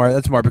go. That's more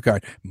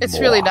Picard. It's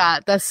really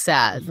not. That's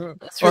sad.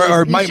 That's really,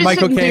 or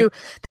Michael Caine.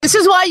 This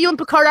is why you and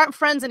Picard aren't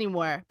friends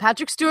anymore.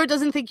 Patrick Stewart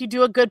doesn't think you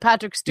do a good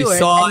Patrick Stewart.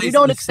 And you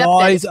don't accept the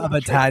size of a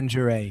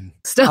tangerine.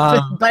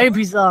 Stop it,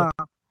 baby song.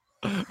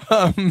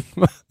 All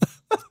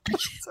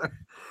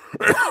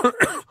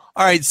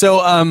right,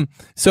 so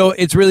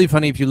it's really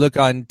funny if you look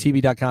on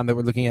TV.com that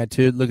we're looking at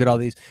too. Look at all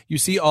these. You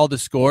see all the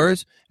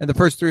scores, and the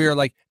first three are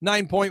like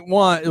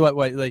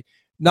 9.1. Like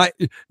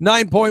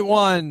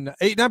 9.1,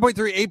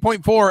 9.3,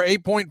 8.4,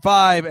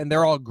 8.5, and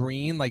they're all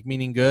green, like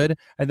meaning good.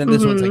 And then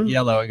this one's like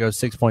yellow. It goes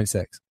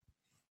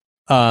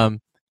 6.6.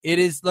 It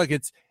is. Look,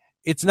 it's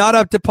not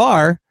up to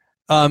par.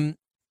 I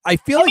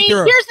feel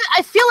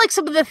like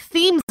some of the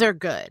themes are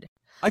good.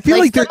 I feel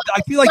like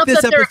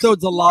this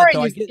episode's a lot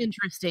though.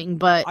 Interesting,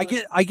 but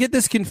I get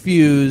this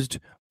confused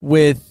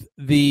with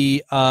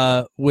the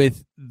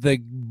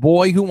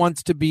boy who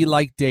wants to be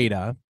like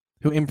Data,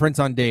 who imprints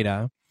on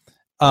Data.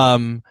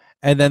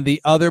 And then the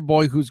other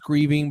boy who's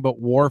grieving, but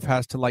Worf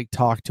has to like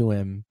talk to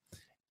him.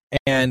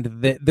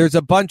 And there's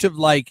a bunch of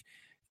like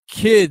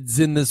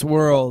kids in this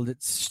world.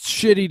 It's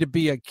shitty to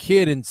be a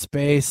kid in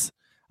space.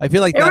 I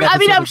feel like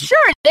I'm sure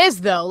it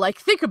is though. Like,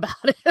 think about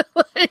it.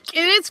 Like,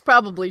 it is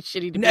probably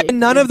shitty to be. And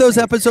none of those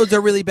episodes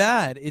are really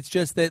bad. It's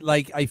just that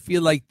like I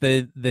feel like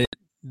the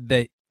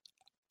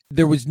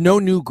there was no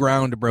new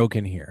ground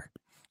broken here.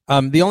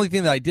 The only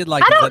thing that I did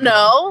like, I don't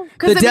know,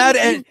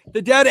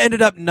 the dad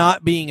ended up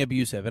not being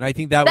abusive, and I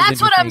think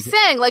that's what I'm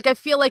saying. Like, I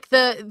feel like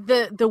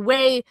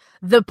the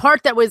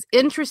part that was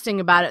interesting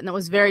about it and that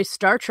was very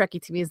Star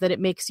Trekky to me is that it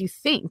makes you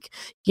think.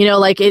 You know,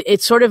 like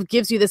it sort of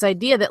gives you this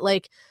idea that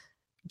like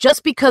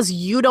just because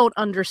you don't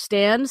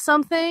understand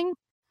something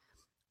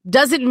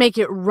doesn't make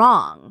it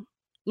wrong.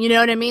 You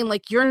know what I mean?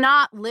 Like, you're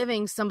not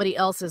living somebody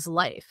else's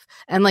life,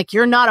 and like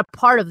you're not a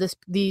part of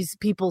these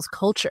people's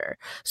culture.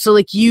 So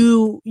like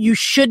you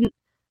shouldn't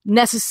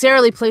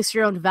necessarily place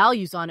your own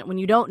values on it when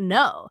you don't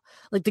know.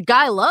 Like, the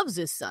guy loves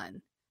his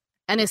son,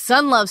 and his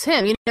son loves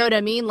him. You know what I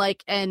mean?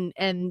 Like, and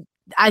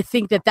I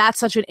think that that's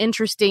such an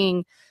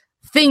interesting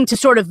thing to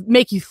sort of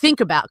make you think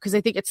about, because I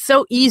think it's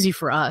so easy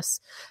for us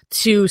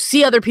to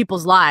see other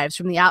people's lives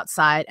from the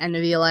outside and to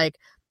be like,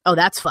 oh,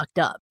 that's fucked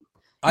up.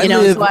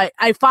 So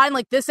I find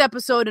like this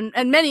episode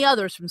and many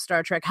others from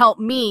Star Trek help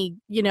me,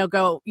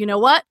 go, you know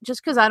what?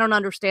 Just because I don't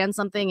understand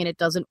something and it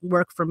doesn't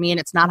work for me and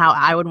it's not how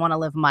I would want to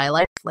live my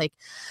life, like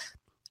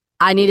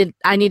I need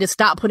to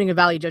stop putting a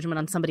value judgment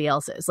on somebody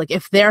else's. Like,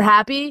 if they're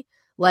happy,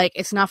 like,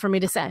 it's not for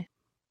me to say.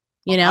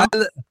 You know.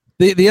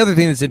 The other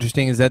thing that's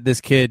interesting is that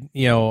this kid,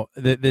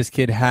 this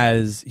kid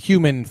has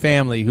human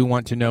family who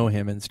want to know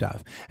him and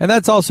stuff, and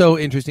that's also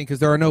interesting because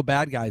there are no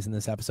bad guys in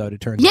this episode. It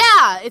turns out.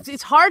 Yeah,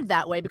 it's hard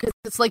that way because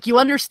it's like you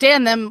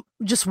understand them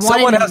just wanting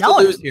Someone has to know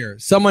to lose here.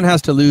 Someone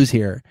has to lose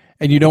here,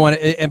 and you don't want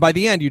to. And by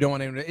the end, you don't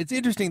want to. It's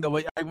interesting though.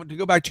 I want to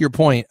go back to your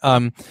point.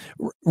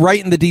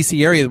 Right in the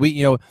DC area,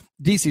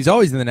 DC is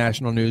always in the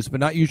national news,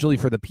 but not usually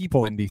for the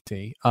people in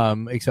DC,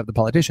 except the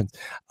politicians.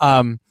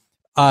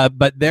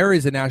 But there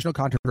is a national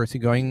controversy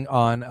going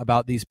on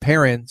about these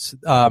parents,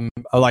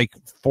 like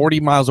 40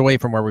 miles away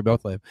from where we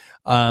both live,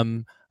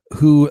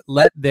 who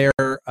let their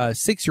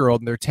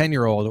 6-year-old and their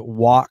 10-year-old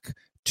walk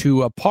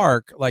to a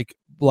park like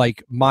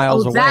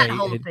miles away. That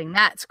whole thing,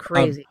 that's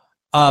crazy.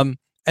 And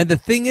the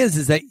thing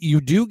is that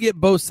you do get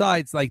both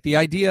sides. Like the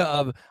idea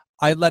of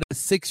I let a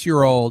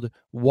 6-year-old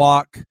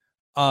walk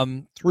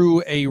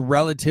through a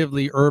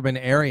relatively urban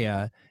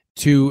area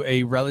to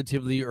a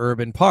relatively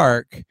urban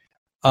park.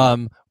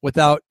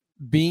 Without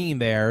being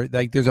there,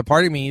 like there's a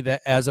part of me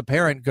that as a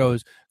parent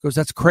goes,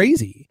 that's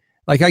crazy.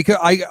 Like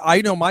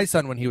I know my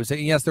son when he was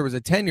saying, yes, there was a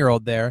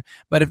 10-year-old there,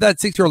 but if that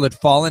 6-year-old had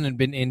fallen and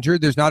been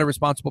injured, there's not a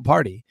responsible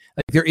party.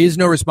 Like there is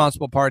no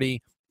responsible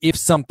party if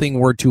something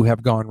were to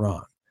have gone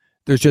wrong.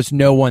 There's just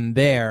no one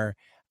there.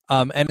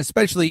 And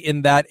especially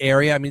in that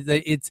area, I mean,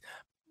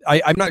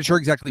 I'm not sure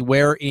exactly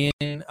where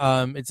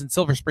it's in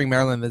Silver Spring,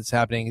 Maryland that's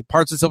happening.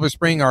 Parts of Silver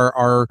Spring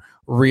are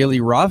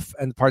really rough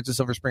and parts of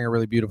Silver Spring are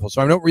really beautiful.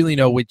 So I don't really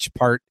know which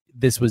part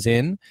this was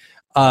in.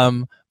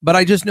 But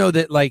I just know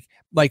that like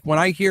when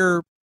I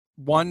hear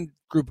one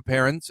group of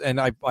parents, and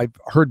I've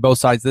heard both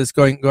sides of this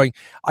going,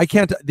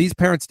 these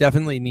parents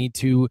definitely need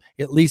to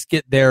at least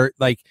get a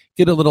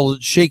little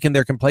shake in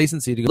their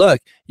complacency to go,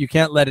 look, you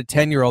can't let a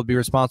 10-year-old be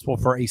responsible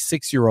for a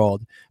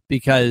 6-year-old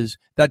because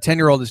that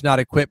 10-year-old is not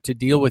equipped to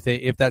deal with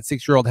it. If that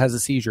 6-year-old has a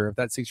seizure, if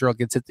that 6-year-old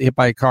gets hit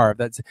by a car,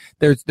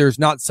 there's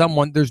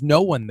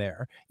no one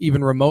there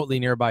even remotely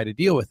nearby to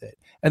deal with it.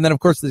 And then of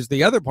course there's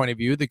the other point of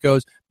view that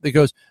goes,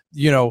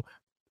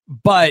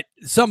 but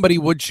somebody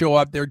would show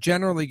up. They're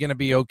generally going to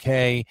be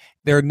okay.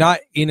 They're not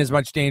in as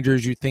much danger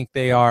as you think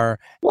they are.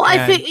 Well,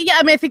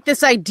 I think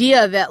this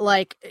idea that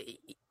like,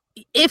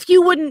 if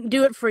you wouldn't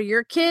do it for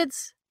your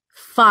kids,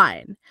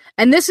 fine.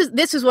 And this is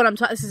what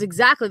this is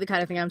exactly the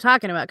kind of thing I'm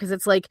talking about. Cause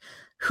it's like,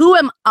 who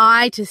am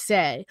I to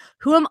say,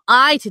 who am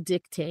I to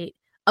dictate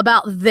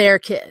about their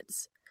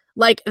kids?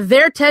 Like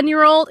their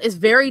 10-year-old is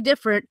very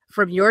different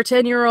from your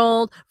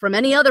 10-year-old, from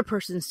any other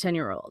person's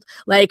 10-year-old.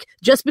 Like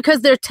just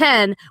because they're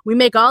 10, we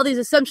make all these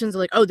assumptions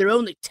like, oh, they're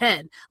only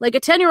 10. Like a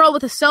 10-year-old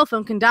with a cell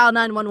phone can dial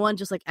 911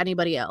 just like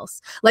anybody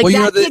else. Like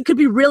that kid could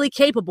be really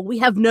capable. We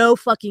have no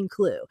fucking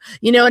clue.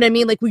 You know what I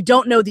mean? Like we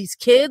don't know these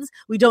kids.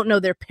 We don't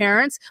know their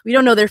parents. We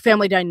don't know their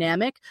family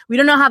dynamic. We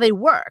don't know how they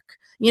work.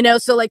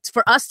 So like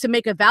for us to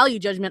make a value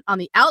judgment on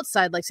the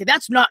outside, like say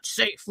that's not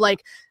safe.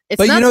 Like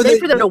it's not safe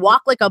for them to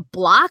walk like a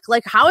block.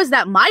 Like how is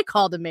that my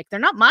call to make? They're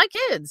not my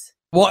kids.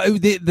 Well,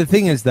 the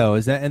thing is though,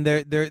 is that, and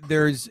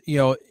there's,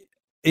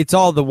 it's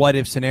all the what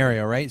if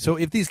scenario, right? So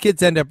if these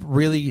kids end up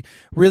really,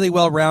 really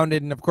well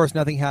rounded, and of course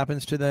nothing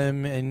happens to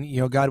them,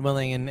 and God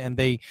willing, and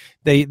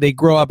they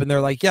grow up and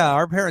they're like, yeah,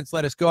 our parents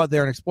let us go out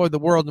there and explore the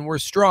world, and we're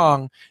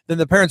strong, then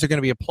the parents are going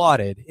to be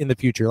applauded in the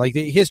future, like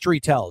the history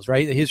tells,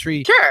 right? The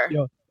history,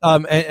 sure.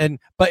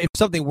 But if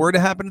something were to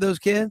happen to those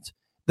kids,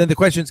 then the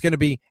question is going to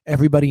be,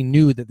 everybody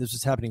knew that this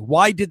was happening.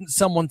 Why didn't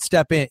someone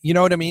step in? You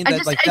know what I mean? I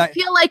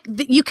feel like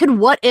you can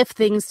what if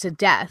things to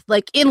death,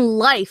 like in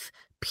life.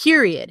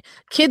 Period.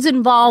 Kids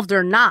involved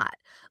or not.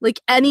 Like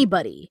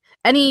anybody,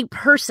 any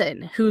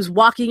person who's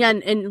walking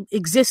on and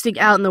existing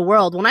out in the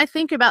world. When I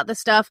think about the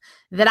stuff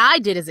that I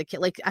did as a kid,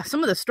 like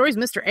some of the stories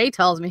Mr. A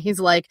tells me, he's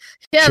like,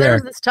 yeah, sure. There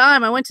was this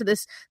time I went to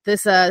this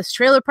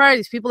trailer party.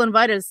 These people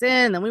invited us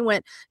in, and we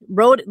went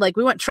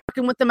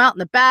trucking with them out in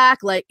the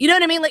back. Like, you know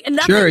what I mean? Like, and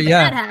nothing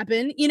bad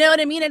happened. You know what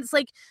I mean? And it's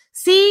like,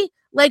 see,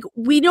 like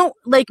we don't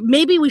like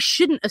maybe we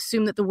shouldn't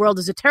assume that the world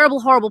is a terrible,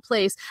 horrible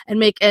place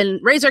and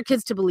raise our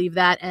kids to believe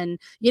that. And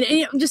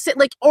just say,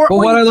 like, or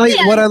what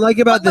I like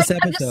about this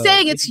episode, I'm just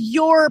saying it's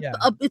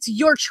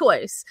your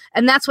choice,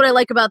 and that's what I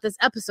like about this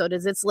episode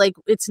is it's like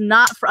it's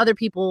not for other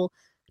people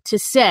to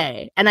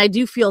say. And I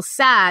do feel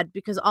sad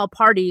because all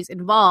parties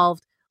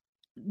involved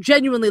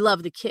genuinely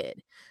love the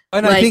kid.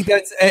 And I think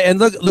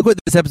look what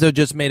this episode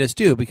just made us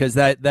do, because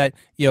that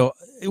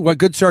what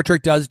good Star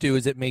Trek does do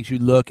is it makes you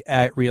look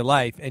at real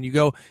life, and you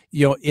go,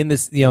 in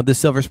this, the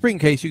Silver Spring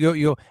case, you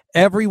go,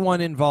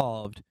 everyone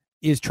involved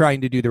is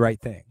trying to do the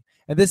right thing.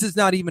 And this is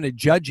not even a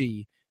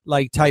judgy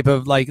like type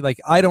of like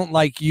I don't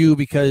like you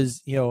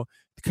because, the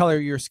color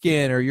of your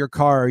skin or your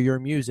car or your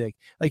music.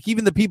 Like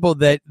even the people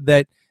that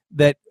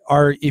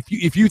are,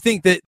 if you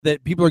think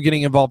that people are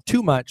getting involved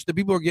too much, the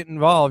people who are getting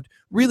involved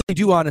really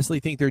do honestly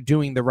think they're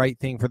doing the right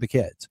thing for the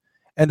kids.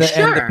 And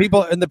the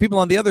people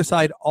on the other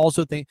side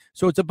also think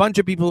so. It's a bunch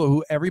of people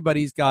who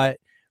everybody's got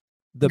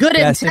the good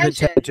best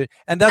intention.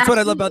 And that's what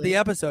I love about the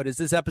episode is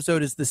this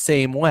episode is the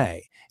same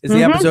way.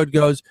 The episode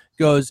goes,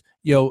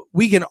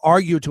 we can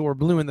argue till we're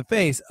blue in the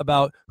face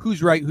about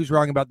who's right, who's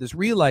wrong about this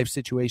real life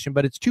situation,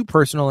 but it's too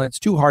personal and it's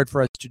too hard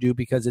for us to do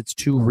because it's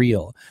too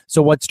real.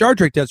 So what Star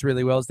Trek does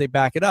really well is they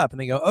back it up and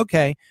they go,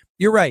 okay,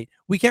 you're right.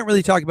 We can't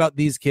really talk about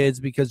these kids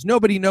because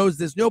nobody knows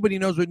this. Nobody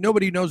knows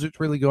what's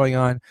really going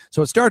on.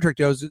 So what Star Trek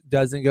does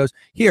and goes,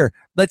 here,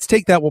 let's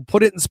take that. We'll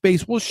put it in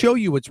space. We'll show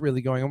you what's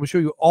really going on. We'll show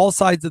you all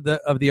sides of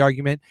the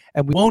argument,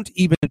 and we won't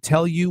even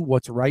tell you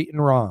what's right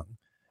and wrong.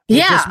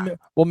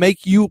 We'll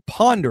make you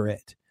ponder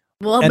it.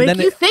 We'll make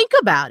you think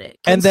about it.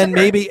 And then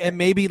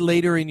maybe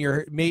later in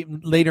your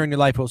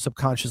life will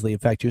subconsciously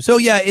affect you. So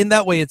yeah, in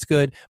that way it's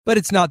good, but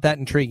it's not that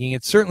intriguing.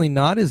 It's certainly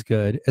not as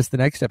good as the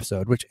next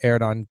episode, which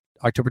aired on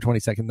October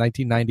 22nd,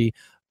 1990.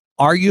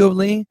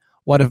 Arguably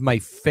one of my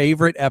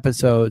favorite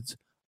episodes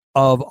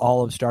of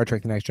all of Star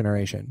Trek: The Next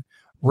Generation.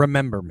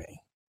 Remember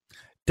Me.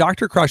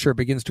 Dr. Crusher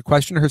begins to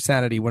question her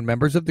sanity when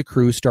members of the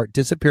crew start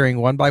disappearing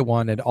one by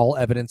one and all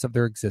evidence of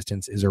their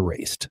existence is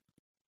erased.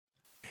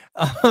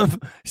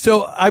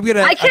 So I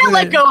can't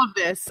let go of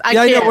this. I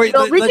can't. We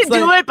can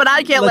do it, but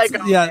I can't let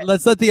go. Yeah,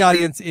 let's let the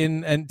audience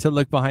in and to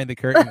look behind the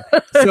curtain.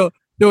 So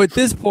at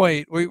this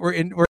point,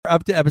 we're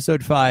up to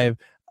episode 5.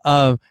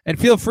 And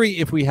feel free,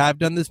 if we have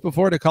done this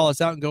before, to call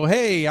us out and go,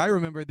 hey, I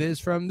remember this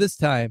from this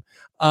time.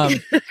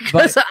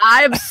 Because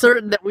I am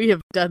certain that we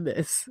have done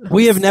this.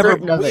 We have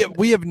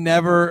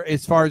never,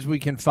 as far as we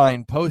can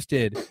find,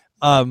 posted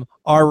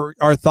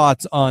our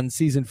thoughts on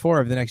season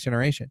 4 of The Next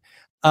Generation.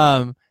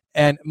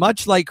 And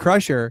much like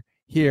Crusher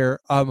here,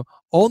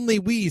 only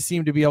we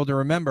seem to be able to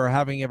remember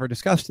having ever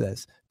discussed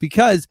this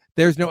because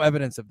there's no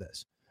evidence of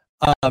this.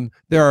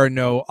 There are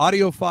no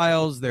audio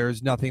files.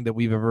 There's nothing that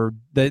we've ever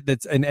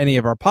that's in any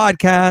of our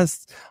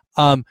podcasts.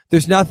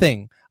 There's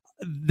nothing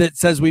that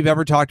says we've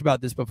ever talked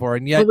about this before,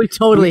 and yet we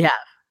totally have.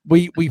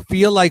 We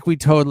feel like we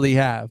totally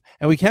have,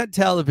 and we can't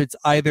tell if it's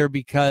either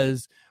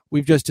because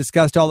we've just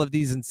discussed all of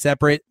these in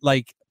separate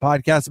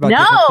podcasts about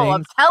different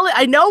things.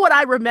 I know what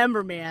I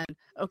remember, man.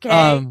 Okay,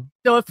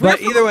 so if we're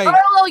from a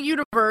parallel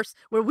universe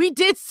where we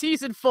did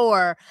season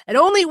 4 and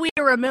only we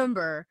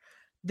remember,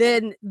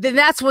 then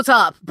that's what's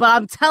up. But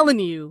I'm telling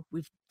you,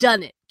 we've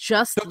done it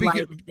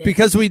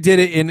because we did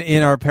it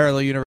in our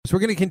parallel universe. We're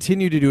going to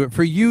continue to do it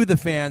for you, the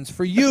fans,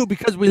 for you,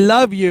 because we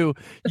love you.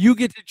 You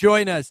get to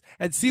join us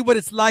and see what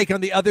it's like on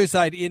the other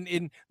side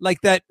in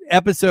like that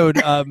episode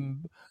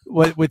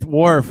with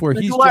Worf where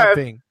he's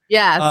jumping.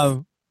 Yes.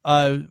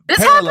 This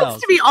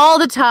happens to me all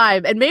the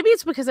time, and maybe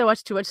it's because I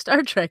watch too much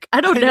Star Trek. I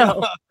don't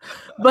know.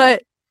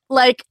 But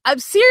I'm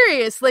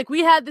serious. We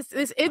had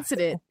this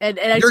incident, and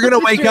you're gonna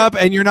wake up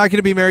and you're not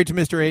gonna be married to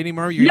Mr. A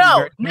anymore.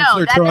 No,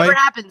 that never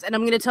happens, and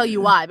I'm gonna tell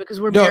you why.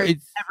 Because we're married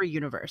in every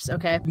universe.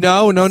 Okay.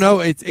 No.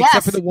 It's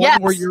except for the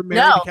one where you're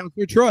married to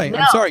Counselor Troy. No.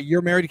 I'm sorry,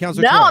 you're married to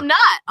Counselor Troy. No, I'm not.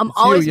 I'm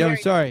always married.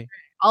 I'm sorry.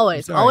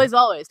 Always.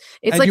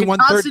 It's like a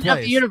constant of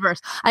the universe.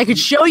 I could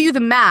show you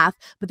the math,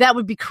 but that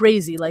would be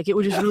crazy. It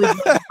would just really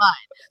be fun.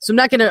 So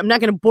I'm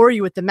not gonna bore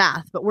you with the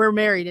math, but we're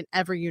married in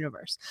every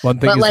universe. One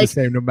thing is the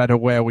same no matter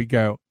where we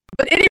go.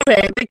 But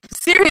anyway,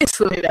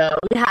 seriously though,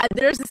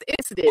 there's this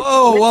incident.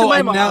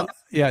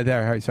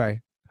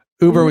 Sorry.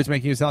 Uber was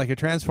making you sound like a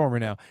transformer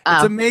now.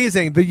 It's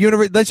amazing. The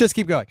universe. Let's just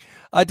keep going.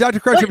 Dr.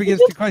 Crusher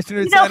begins to question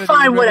her sanity.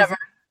 Fine, whatever.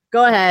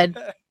 Go ahead.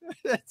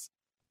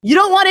 You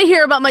don't want to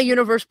hear about my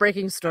universe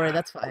breaking story.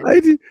 That's fine.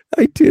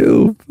 I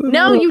do.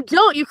 No, you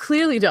don't. You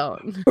clearly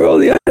don't. We're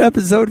only on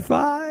episode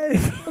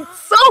 5.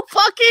 So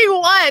fucking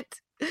what?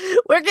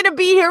 We're going to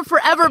be here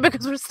forever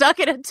because we're stuck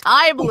in a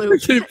time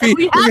loop.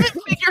 We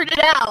haven't figured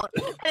it out.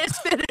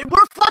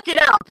 We're fucking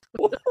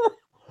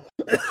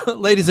out.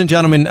 Ladies and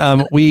gentlemen,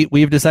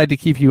 we've decided to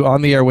keep you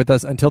on the air with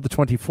us until the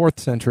 24th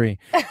century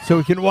so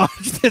we can watch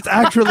this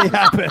actually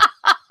happen.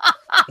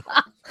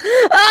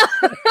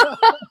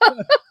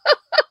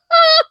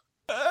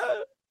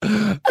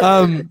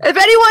 If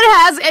anyone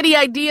has any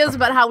ideas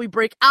about how we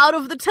break out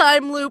of the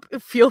time loop,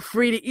 feel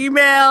free to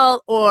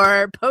email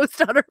or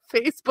post on our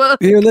Facebook.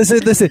 Here,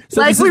 listen.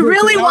 So we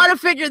really want to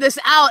figure this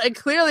out, and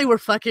clearly we're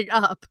fucking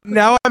up.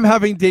 Now I'm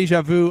having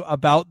deja vu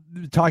about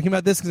talking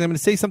about this because I'm going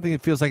to say something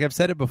that feels like I've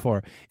said it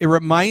before. It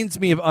reminds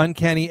me of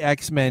Uncanny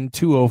X-Men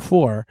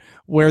 204,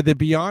 where the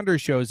Beyonder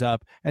shows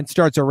up and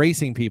starts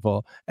erasing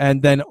people,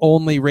 and then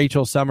only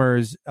Rachel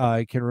Summers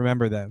can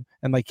remember them,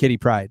 and Kitty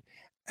Pryde,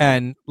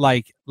 and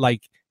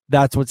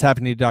that's what's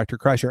happening to Dr.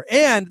 Crusher.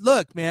 And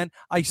look, man,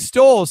 I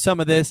stole some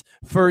of this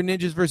for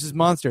Ninjas vs.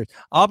 Monsters.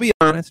 I'll be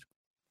honest.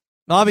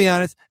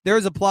 There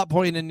is a plot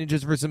point in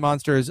Ninjas vs.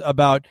 Monsters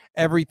about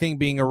everything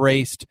being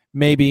erased,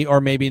 maybe or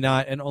maybe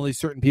not, and only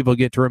certain people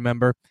get to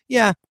remember.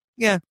 Yeah,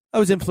 I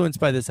was influenced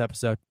by this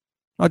episode.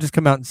 I'll just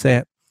come out and say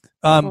it.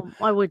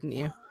 Why wouldn't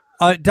you?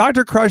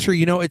 Dr. Crusher,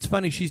 it's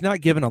funny. She's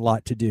not given a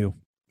lot to do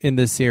in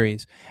this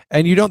series,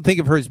 and you don't think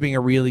of her as being a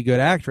really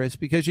good actress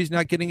because she's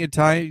not getting a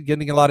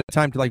lot of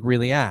time to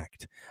really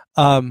act.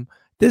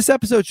 This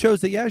episode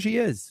shows that she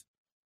is.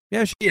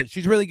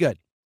 She's really good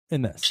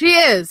in this. She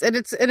is, and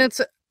it's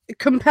a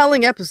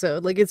compelling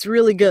episode. It's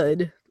really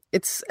good.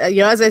 It's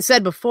as I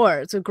said before,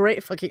 it's a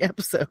great fucking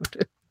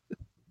episode.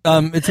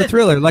 It's a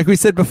thriller, like we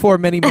said before,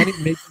 many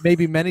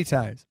maybe many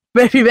times.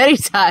 Maybe many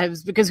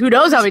times, because who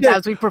knows how many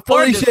times we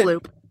performed this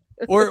loop.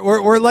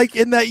 We're like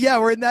in that. Yeah,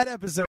 we're in that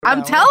episode.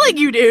 I'm telling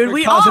you, dude,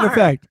 we cause are. and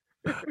effect.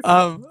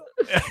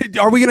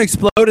 Are we gonna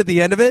explode at the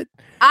end of it?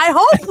 I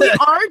hope we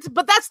aren't,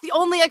 but that's the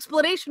only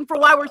explanation for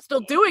why we're still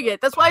doing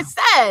it. That's why I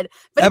said,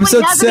 if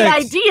anybody has any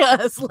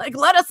ideas, like,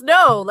 let us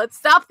know. Let's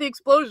stop the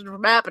explosion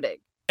from happening.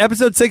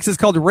 Episode 6 is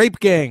called Rape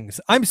Gangs.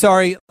 I'm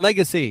sorry,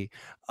 Legacy.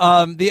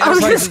 The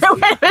Enterprise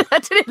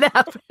that didn't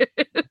happen.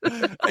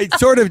 It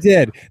sort of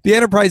did. The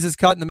Enterprise is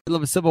caught in the middle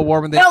of a civil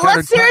war when they. No,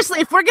 let's seriously.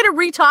 If we're gonna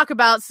re-talk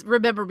about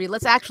Remember Me,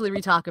 let's actually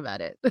re-talk about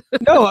it.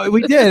 No,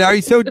 we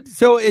did. So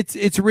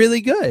it's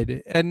really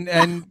good,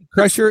 and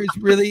Crusher is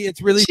really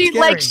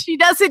scary. She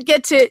doesn't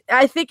get to.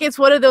 I think it's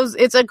one of those.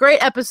 It's a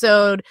great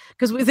episode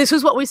because this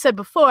is what we said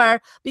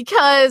before,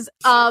 because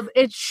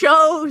it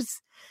shows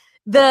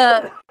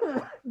the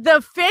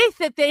faith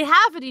that they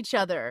have in each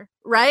other,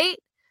 right?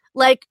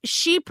 Like,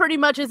 she pretty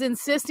much is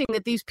insisting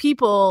that these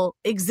people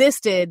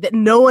existed that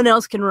no one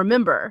else can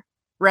remember,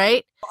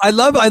 right? I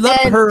love her. I love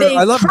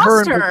her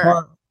and her.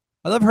 Picard.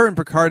 I love her and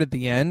Picard at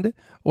the end,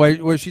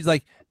 where she's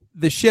like,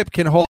 the ship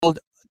can hold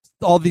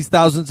all these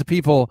thousands of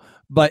people,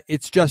 but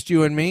it's just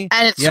you and me,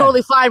 and it's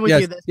totally fine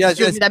with you.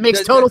 That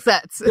makes total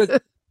sense.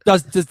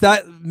 Does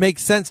that make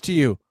sense to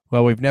you?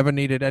 Well, we've never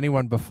needed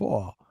anyone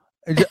before.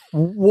 You're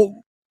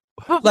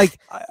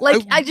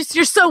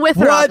so with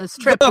her on this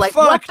trip. Like,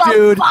 what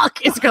the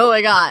fuck is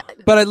going on?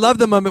 But I love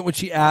the moment when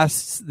she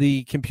asks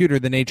the computer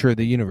the nature of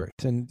the universe,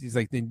 and he's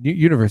like, the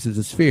universe is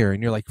a sphere,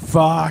 and you're like,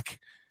 fuck,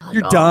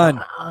 you're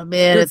done. Oh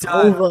man, it's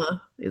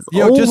over. It's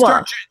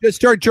over. Just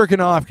start jerking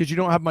off because you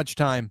don't have much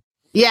time.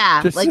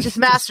 Yeah, just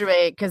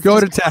masturbate. Because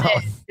go to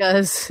town.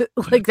 Because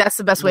that's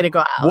the best way to go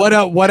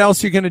out. What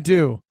else are you gonna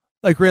do?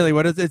 Like, really?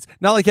 What is it's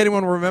not like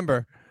anyone will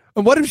remember.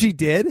 And what if she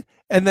did?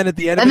 And then at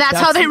the end of that's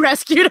how they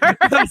rescued her.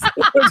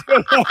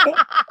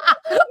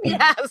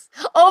 Yes.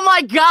 Oh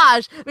my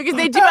gosh. Because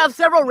they do have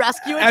several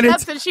rescue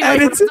attempts and she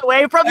runs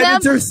away from them.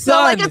 It's her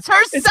son. So, it's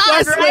her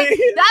son, right?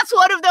 That's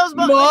one of those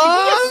moments.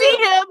 You see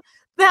him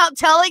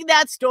telling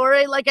that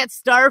story, like at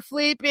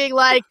Starfleet, being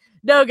like,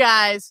 no,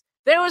 guys,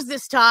 there was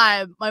this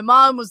time my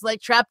mom was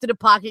like trapped in a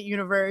pocket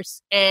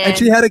universe and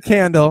she had a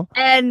candle.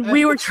 And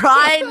we were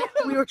trying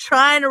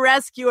to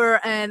rescue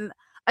her, and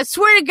I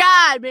swear to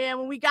God, man,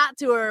 when we got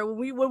to her,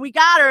 when we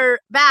got her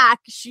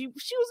back, she was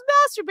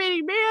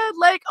masturbating, man.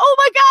 Like, oh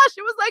my gosh,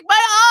 it was like my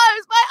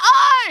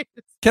eyes.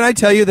 Can I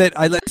tell you that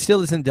I still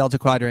listen to Delta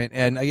Quadrant,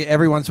 and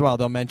every once in a while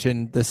they'll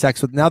mention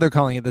now they're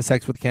calling it the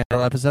Sex with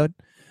Candle episode.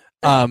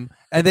 And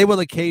they will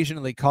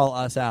occasionally call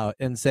us out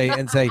and say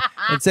like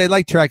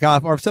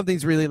Trekoff, or if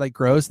something's really like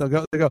gross, they'll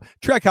go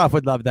Trekoff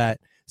would love that.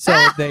 So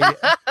they,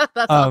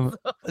 awesome.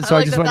 So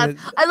I just wanted.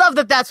 I love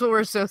that. That's what we're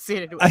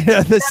associated with.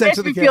 That makes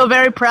me feel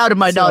very proud of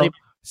my naughty.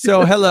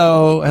 So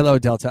hello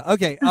Delta.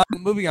 Okay,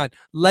 moving on.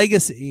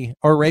 Legacy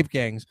or Rape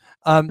Gangs.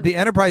 The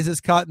Enterprise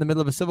is caught in the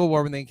middle of a civil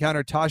war when they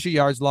encounter Tasha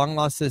Yar's long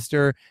lost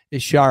sister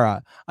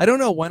Ishara. I don't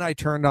know when I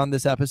turned on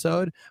this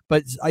episode,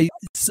 but I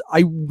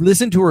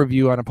listened to a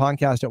review on a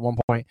podcast at one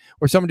point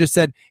where someone just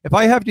said, if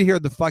I have to hear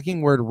the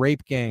fucking word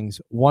rape gangs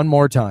one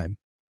more time.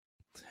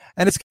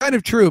 And it's kind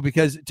of true,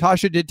 because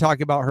Tasha did talk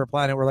about her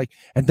planet. We're like,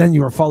 and then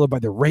you were followed by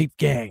the rape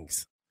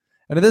gangs.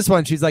 And in this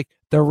one, she's like,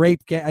 the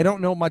rape gang. I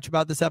don't know much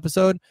about this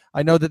episode.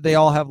 I know that they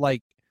all have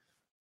like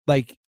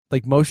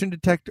motion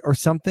detector or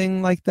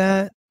something like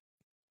that.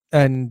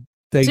 And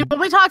when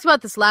we talked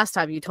about this last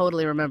time, you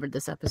totally remembered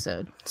this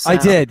episode. So. I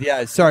did,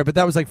 yeah. Sorry, but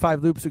that was like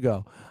 5 loops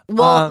ago.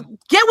 Well,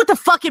 get with the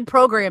fucking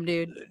program,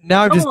 dude.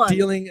 Now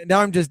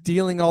I'm just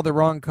dealing all the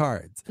wrong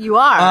cards. You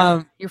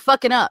are. You're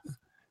fucking up.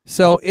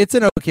 So it's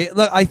an okay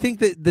look. I think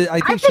that I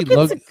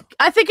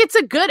think it's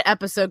a good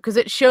episode because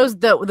it shows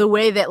the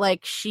way that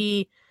like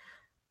she,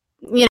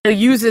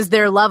 uses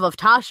their love of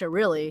Tasha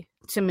really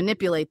to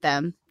manipulate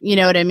them. You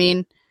know what I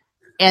mean?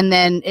 And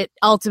then it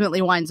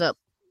ultimately winds up,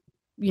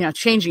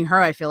 changing her.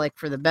 I feel like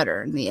for the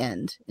better in the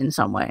end, in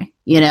some way.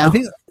 I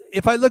think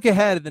if I look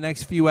ahead at the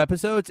next few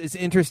episodes, it's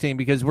interesting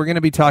because we're going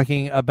to be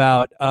talking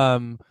about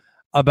Worf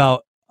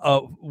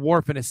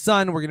and his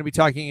son. We're going to be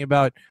talking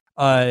about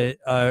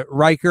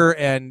Riker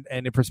and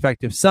a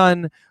prospective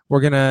son.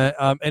 We're gonna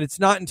and it's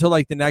not until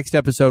like the next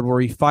episode where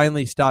we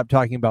finally stop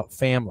talking about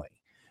family.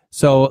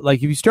 So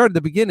like if you start at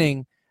the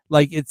beginning,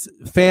 like it's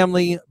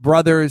family,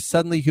 brothers,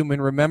 Suddenly Human,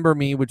 Remember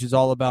Me, which is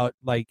all about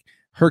like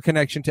her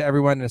connection to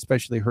everyone and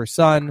especially her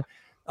son.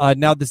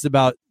 Now this is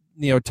about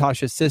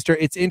Tasha's sister.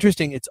 It's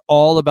interesting. It's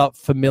all about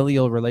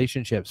familial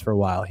relationships for a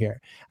while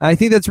here. And I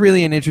think that's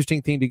really an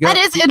interesting thing to go. That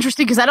is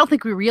interesting because I don't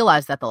think we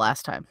realized that the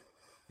last time.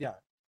 Yeah.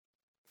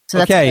 So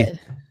that's okay, good.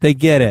 They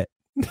get it.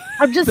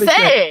 I'm just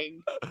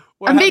saying.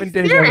 I'm being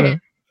serious.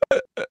 Why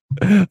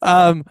do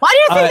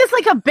you think it's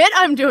like a bit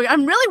I'm doing?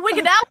 I'm really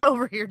wigging out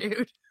over here,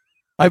 dude.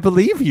 I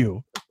believe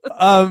you.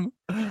 So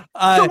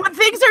when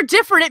things are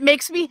different, it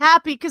makes me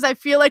happy because I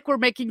feel like we're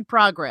making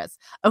progress.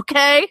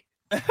 Okay.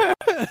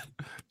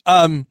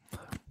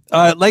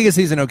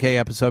 Legacy's an okay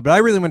episode, but I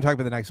really want to talk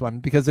about the next one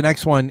because the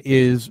next one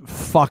is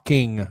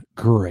fucking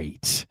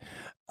great.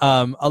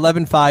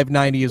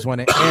 11/5/90 is when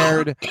it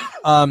aired.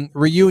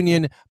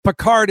 Reunion.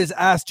 Picard is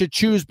asked to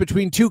choose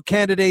between two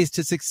candidates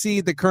to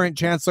succeed the current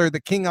chancellor, the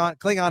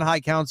Klingon High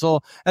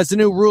Council, as the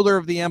new ruler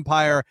of the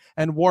Empire.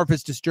 And Worf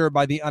is disturbed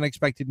by the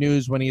unexpected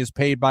news when he is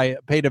paid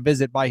a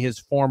visit by his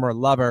former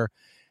lover.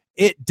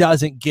 It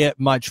doesn't get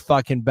much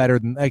fucking better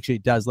than actually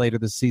it does later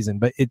this season,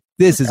 but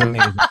this is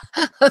amazing.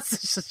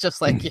 It's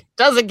just like it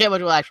doesn't get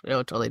much. Well, actually, no,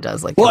 it totally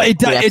does. Like, well, it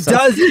does.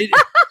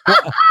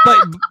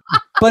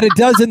 But it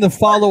does in the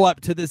follow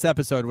up to this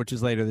episode, which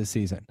is later this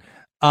season.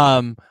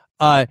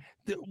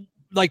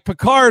 Like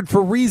Picard,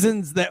 for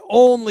reasons that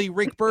only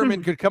Rick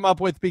Berman could come up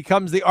with,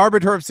 becomes the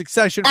arbiter of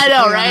succession. I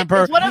know, right?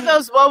 It's one of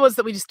those moments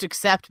that we just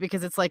accept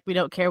because it's like we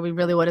don't care. We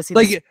really want to see.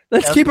 Like,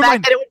 let's keep in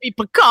mind that it would be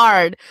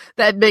Picard.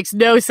 That makes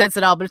no sense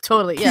at all. But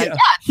totally,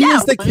 he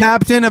is the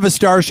captain of a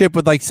starship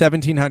with like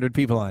 1,700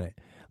 people on it.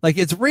 Like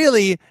it's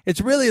really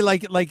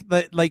like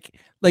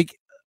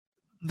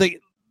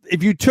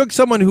if you took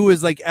someone who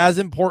is like as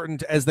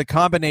important as the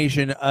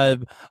combination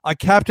of a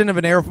captain of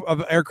an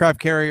aircraft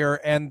carrier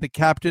and the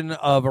captain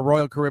of a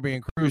Royal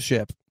Caribbean cruise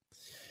ship,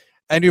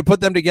 and you put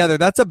them together,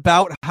 that's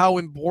about how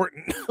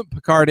important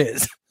Picard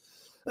is.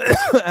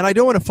 And I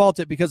don't want to fault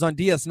it because on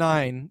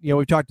DS9,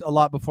 we've talked a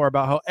lot before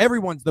about how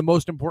everyone's the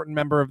most important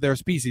member of their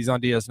species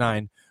on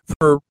DS9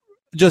 for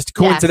just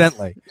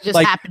coincidentally. Yes, just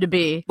happened to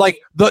be. Like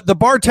the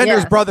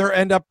bartender's brother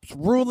end up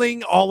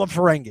ruling all of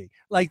Ferengi.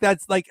 Like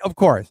that's like, of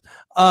course.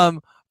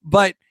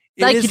 But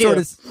it like is sort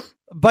of,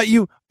 but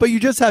you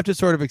just have to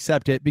sort of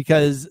accept it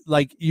because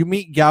like you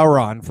meet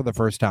Gowron for the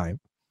first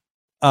time,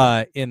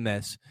 in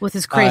this with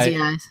his crazy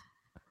eyes.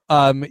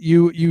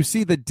 You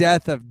see the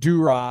death of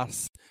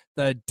Duras,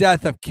 the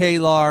death of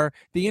Kalar,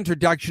 the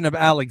introduction of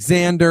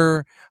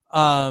Alexander,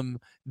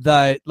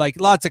 the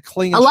like lots of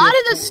clean. A lot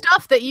of the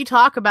stuff that you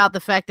talk about, the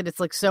fact that it's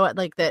like so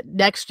like that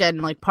next gen,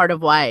 like part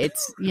of why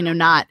it's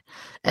not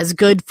as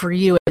good for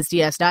you as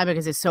DS9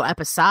 because it's so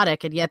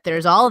episodic, and yet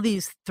there's all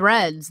these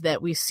threads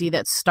that we see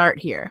that start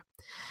here.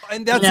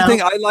 And that's the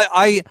thing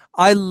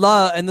I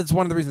love, and that's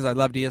one of the reasons I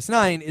love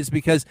DS9 is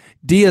because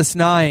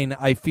DS9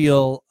 I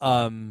feel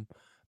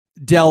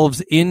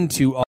delves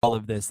into all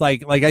of this.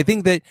 Like I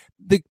think that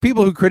the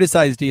people who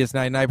criticize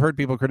DS9, and I've heard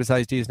people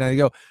criticize DS9, they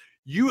go,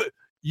 You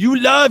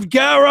love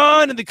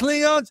Gowron and the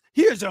Klingons?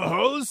 Here's a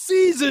whole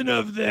season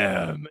of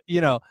them.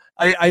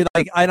 I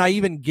like, and I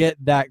even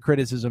get that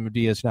criticism of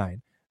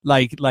DS9.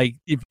 Like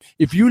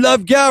if you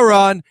love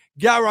Gowron's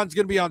going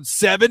to be on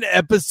 7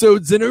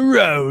 episodes in a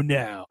row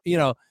now.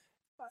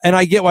 And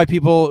I get why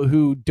people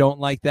who don't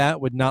like that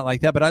would not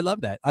like that, but I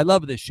love that. I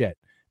love this shit.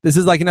 This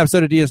is like an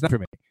episode of DS9 for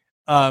me.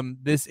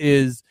 This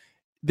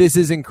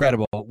is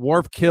incredible.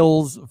 Worf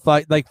kills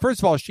fight. Like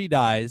first of all, she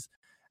dies.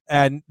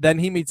 And then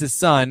he meets his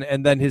son,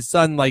 and then his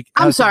son, like...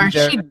 I'm sorry,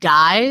 she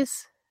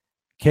dies?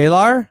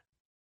 Kalar?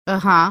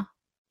 Uh-huh.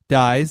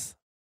 Dies.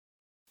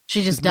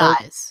 She just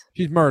dies.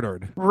 She's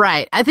murdered.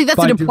 Right. I think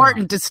that's an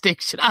important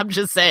distinction. I'm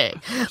just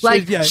saying.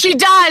 Like, she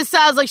dies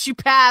sounds like she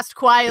passed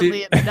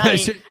quietly in the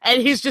night,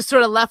 and he's just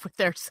sort of left with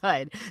their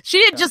son. She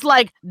didn't just,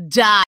 like,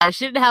 die.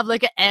 She didn't have,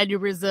 like, an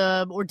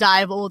aneurysm or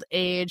die of old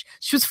age.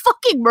 She was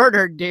fucking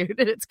murdered, dude,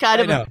 and it's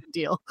kind of a big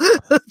deal.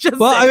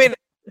 I mean...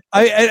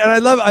 I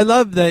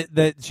love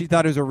that she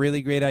thought it was a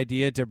really great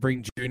idea to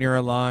bring Junior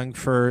along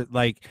for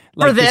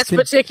for this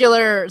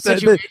particular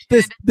situation.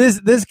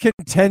 This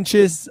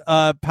contentious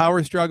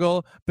power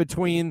struggle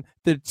between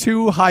the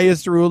two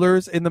highest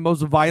rulers in the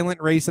most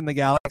violent race in the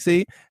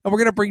galaxy, and we're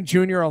gonna bring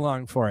Junior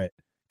along for it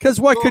because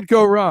what could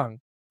go wrong?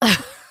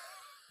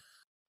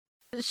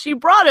 She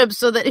brought him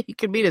so that he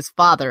could meet his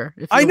father.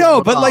 I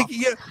know, but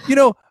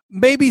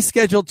maybe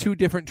schedule 2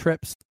 different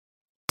trips.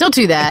 Don't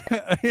do that.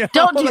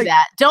 Don't do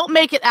that. Don't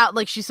make it out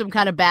like she's some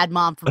kind of bad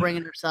mom for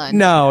bringing her son.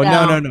 No.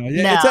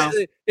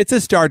 It's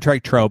a Star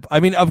Trek trope. I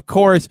mean, of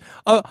course.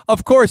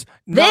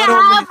 They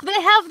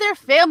have their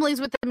families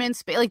with them in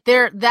space. Like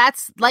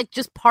that's like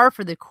just par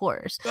for the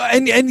course.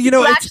 And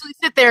actually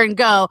sit there and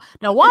go,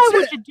 now why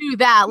would you do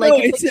that?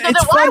 Like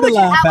it's fun to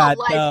laugh at.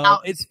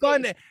 It's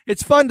fun.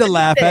 It's fun to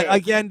laugh at.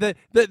 Again,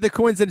 the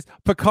coincidence.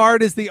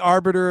 Picard is the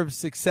arbiter of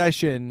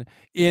succession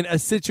in a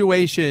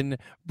situation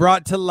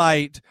brought to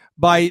light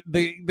by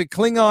the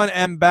Klingon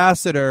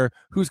ambassador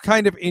who's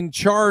kind of in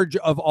charge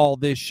of all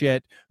this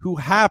shit, who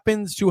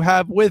happens to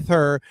have with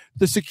her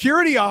the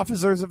security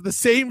officers of the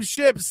same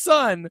ship's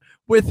son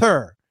with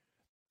her.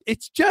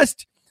 It's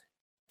just,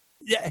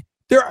 it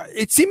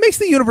makes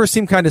the universe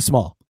seem kind of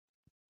small.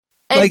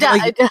 It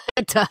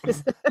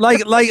does.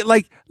 Like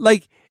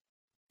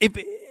if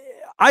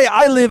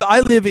I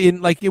live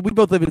in, like, we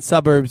both live in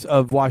suburbs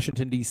of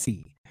Washington,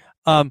 D.C.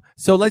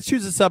 So let's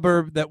choose a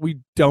suburb that we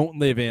don't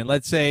live in.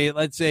 Let's say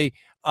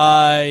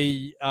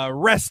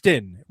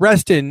Reston.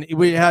 Reston,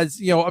 it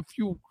has, a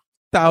few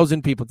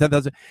thousand people,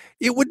 10,000.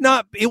 It would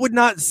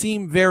not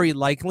seem very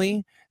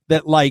likely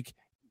that like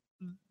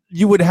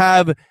you would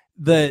have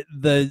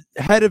the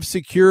head of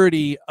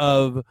security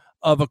of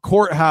a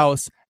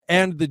courthouse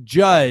and the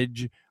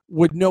judge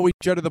would know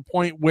each other to the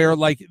point where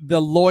like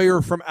the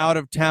lawyer from out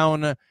of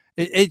town,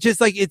 it just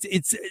like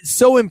it's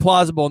so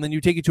implausible. And then you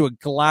take it to a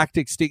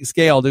galactic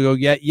scale to go,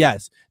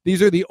 yes,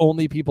 these are the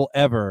only people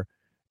ever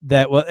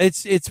that, well,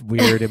 it's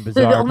weird and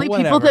bizarre. The only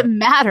people that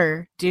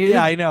matter, dude.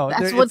 Yeah, I know.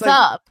 That's what's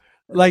up.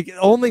 Like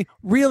only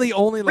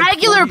like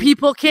regular 40,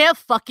 people can't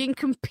fucking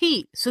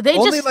compete, so they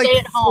only just like stay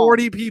at home.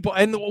 40 people,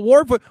 and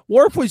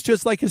Worf was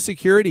just like a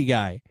security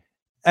guy,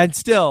 and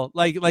still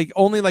like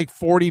only like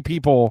 40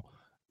 people,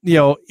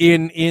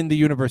 in the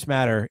universe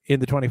matter in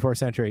the 24th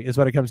century is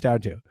what it comes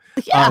down to.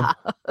 Yeah,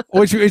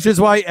 which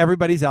is why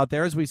everybody's out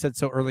there, as we said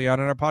so early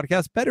on in our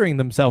podcast, bettering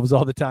themselves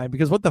all the time,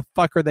 because what the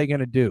fuck are they going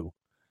to do?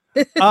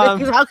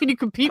 Because how can you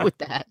compete with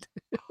that?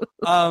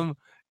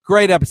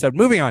 Great episode.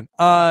 Moving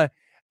on.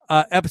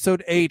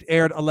 Episode 8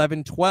 aired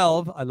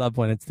 11/12. I love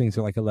when things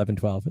are like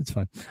 11/12. It's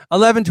fun.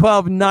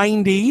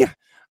 11/12/90.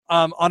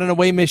 On an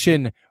away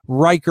mission,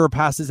 Riker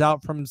passes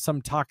out from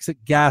some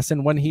toxic gas,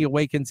 and when he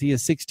awakens, he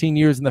is 16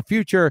 years in the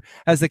future.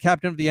 As the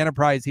captain of the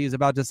Enterprise, he is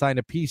about to sign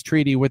a peace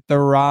treaty with the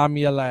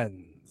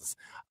Romulans.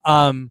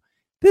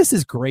 This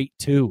is great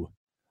too.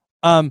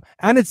 And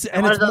it's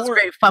one of those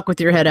great fuck with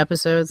your head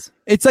episodes.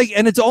 It's like,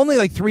 and it's only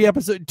like 3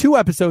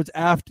 episodes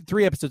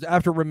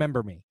after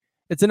Remember Me.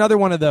 It's another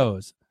one of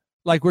those.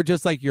 Like we're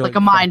just like, you're like a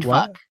mind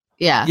fuck.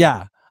 Yeah.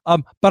 Yeah.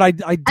 But I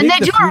dig and they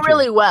do future. it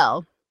really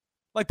well.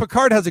 Like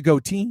Picard has a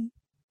goatee.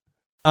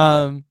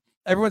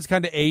 Everyone's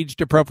kind of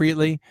aged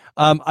appropriately.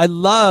 I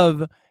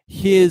love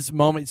his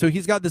moment. So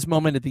he's got this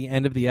moment at the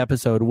end of the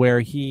episode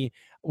where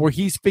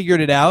he's figured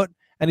it out,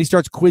 and he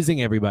starts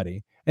quizzing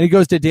everybody. And he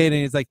goes to Data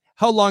and he's like,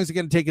 how long is it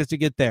going to take us to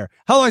get there?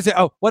 How long is it?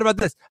 Oh, what about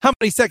this? How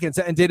many seconds?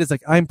 And Data's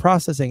like, I'm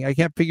processing. I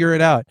can't figure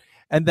it out.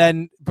 And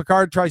then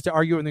Picard tries to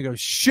argue and they go,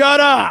 shut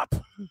up.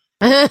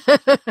 Yeah,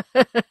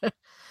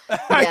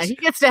 he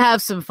gets to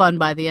have some fun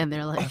by the end.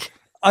 They're like,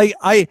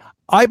 I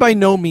by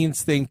no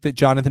means think that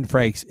Jonathan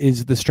Frakes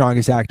is the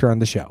strongest actor on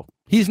the show.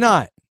 He's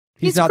not.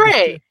 He's not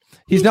great.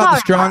 He's not the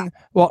strong.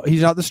 Well,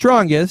 he's not the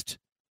strongest,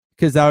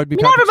 because that would be.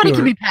 Not everybody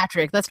can be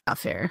Patrick. That's not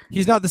fair.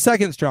 He's not the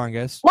second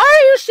strongest. Why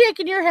are you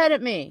shaking your head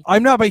at me?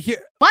 I'm not. But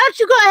here, why don't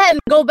you go ahead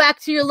and go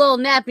back to your little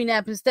nappy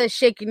nap instead of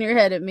shaking your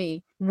head at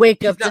me?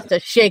 Wake up just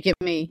to shake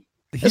at me.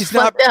 He's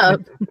not.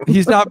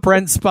 He's not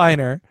Brent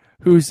Spiner,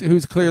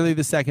 who's clearly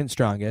the second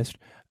strongest.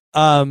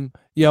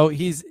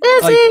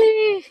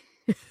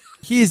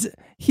 He's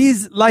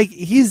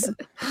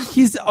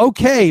he's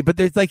okay, but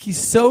there's like, he's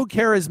so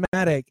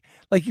charismatic.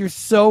 Like, you're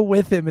so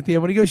with him at the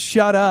end when he goes,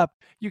 shut up.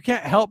 You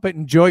can't help but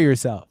enjoy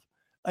yourself.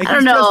 Like, I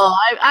don't know.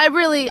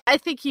 I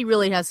think he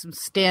really has some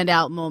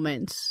standout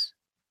moments.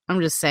 I'm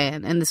just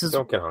saying, and this is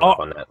don't get hung up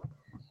on that.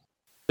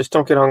 Just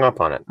don't get hung up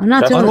on it. I'm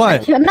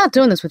not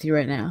doing this with you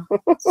right now.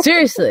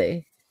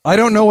 Seriously. I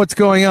don't know what's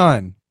going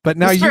on. But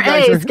now Mr. you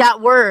guys A's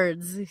got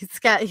words.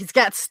 He's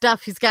got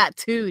stuff. He's got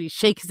two. He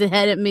shakes his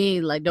head at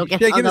me like, don't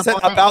get hung up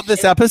on about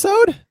this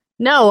episode.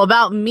 No,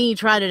 about me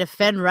trying to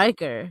defend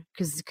Riker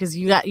because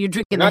you're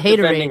drinking you're not the haterade.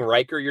 Defending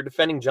Riker, you're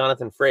defending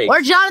Jonathan Frakes. Or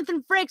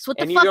Jonathan Frakes. What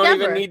the fuck ever? And you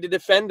don't even need to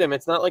defend him.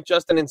 It's not like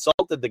Justin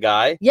insulted the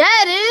guy. Yeah,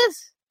 it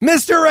is.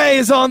 Mr. A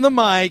is on the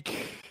mic.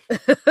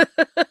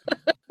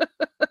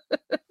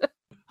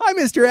 Hi,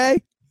 Mr.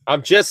 A.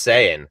 I'm just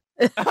saying.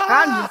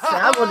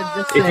 I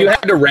wanted to say. If you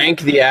had to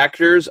rank the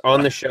actors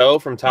on the show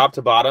from top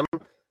to bottom,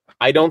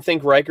 I don't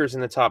think Riker's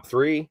in the top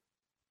 3.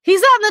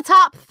 He's not in the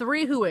top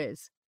 3. Who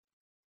is?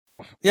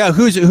 Yeah,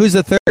 who's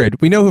the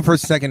third? We know who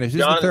first and second is.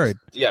 Who's the third?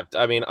 Yeah,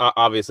 I mean,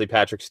 obviously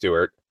Patrick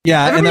Stewart.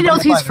 Yeah, everybody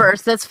knows he's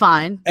first. That's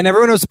fine. And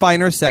everyone knows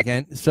Spiner's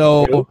second.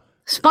 So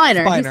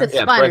Spiner. He said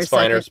Brent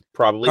Spiner's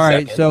probably all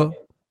second. Right, so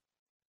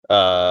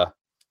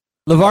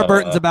LeVar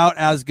Burton's about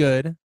as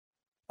good.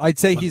 I'd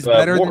say he's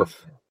better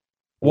Worf.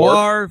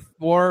 than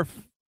Worf.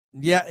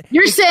 Yeah,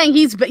 you're saying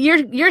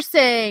you're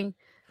saying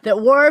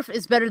that Worf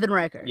is better than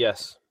Riker.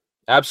 Yes,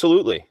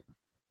 absolutely.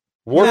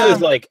 Worf is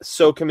like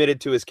so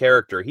committed to his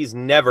character. He's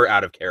never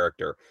out of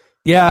character.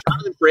 Yeah.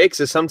 Jonathan Frakes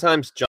is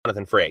sometimes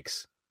Jonathan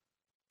Frakes.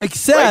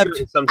 Except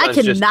I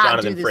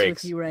cannot do this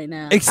with you right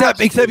now. Except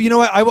you know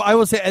what, I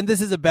will say, and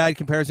this is a bad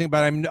comparison,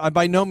 but I'm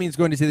by no means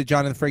going to say that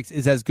Jonathan Frakes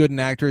is as good an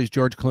actor as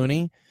George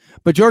Clooney.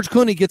 But George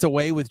Clooney gets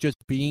away with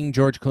just being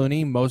George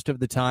Clooney most of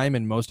the time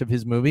in most of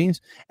his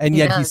movies, and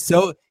yet he's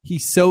so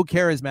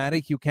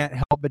charismatic, you can't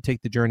help but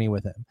take the journey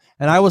with him.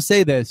 And I will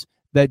say this,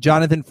 that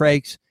Jonathan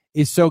Frakes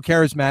is so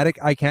charismatic,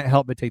 I can't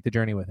help but take the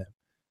journey with him.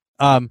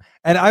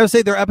 And I would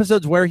say there are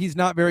episodes where he's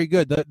not very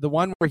good. The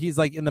one where he's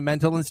like in the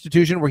mental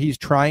institution, where he's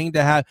trying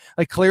to have,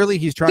 like, clearly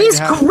he's trying to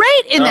have. He's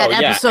great in that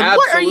episode. Yeah,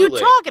 what are you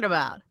talking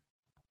about?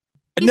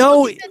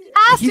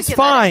 He's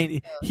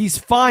fine. He's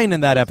fine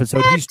in that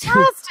episode.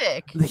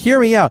 Fantastic. Hear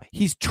me out.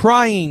 He's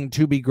trying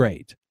to be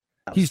great.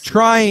 He's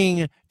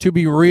trying to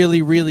be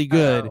really, really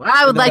good.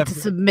 I would like to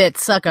submit,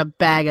 suck a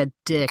bag of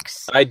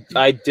dicks.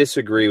 I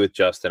disagree with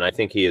Justin. I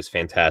think he is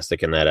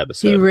fantastic in that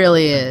episode. He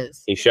really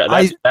is. He should.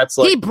 That's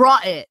like he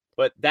brought it.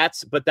 But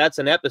that's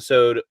an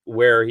episode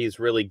where he's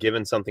really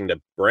given something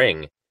to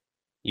bring.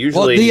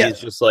 Usually he's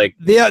just like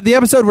the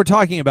episode we're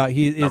talking about.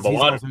 He's number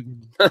one.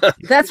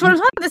 That's what I'm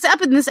talking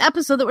about. This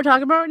episode that we're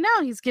talking about right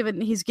now, he's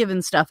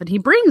given stuff and he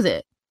brings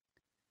it.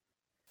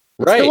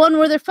 Right. It's the one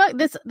where they're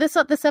this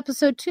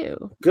episode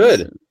too.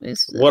 Good.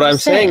 What I'm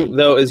saying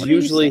though is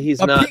usually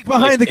he's not peek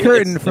behind the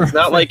curtain. It's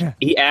not like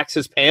he acts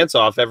his pants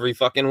off every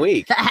fucking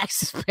week.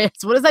 Acts his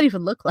pants. What does that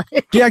even look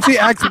like? He actually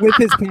acts with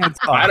his pants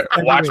off.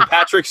 Watch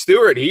Patrick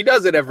Stewart. He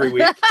does it every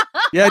week.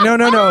 Yeah,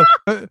 no.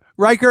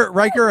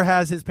 Riker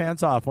has his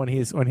pants off when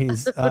he's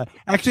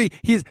actually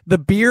he's the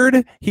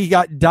beard he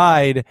got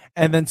dyed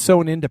and then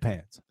sewn into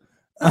pants.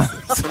 I'm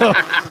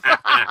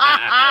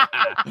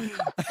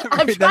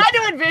trying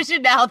to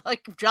envision now,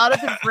 like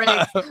Jonathan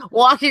Frakes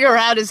walking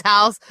around his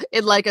house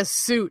in like a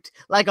suit,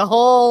 like a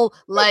whole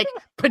like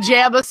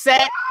pajama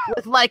set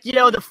with like the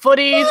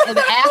footies and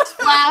the ass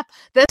flap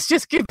that's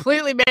just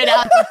completely made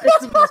out of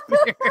Christmas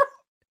beard.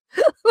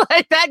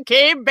 Like that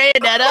game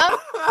Bayonetta.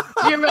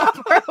 Do you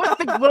remember with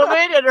the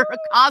woman and her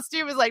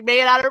costume is like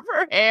made out of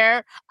her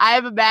hair? I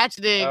am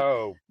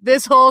imagining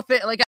this whole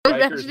thing. Like I'm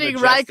imagining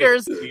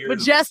Riker's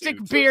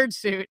majestic beard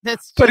suit.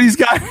 That's but he's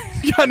gotten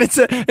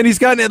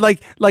it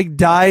like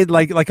dyed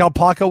like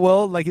alpaca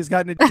wool. Like he's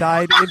gotten it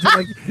dyed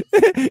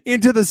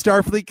into the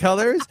Starfleet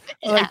colors.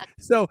 Like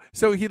so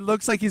he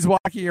looks like he's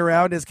walking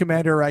around as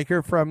Commander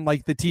Riker from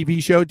like the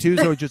TV show too.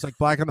 So it's just like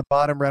black on the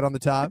bottom, red on the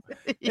top.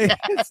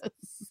 Yes.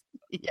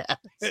 Yes.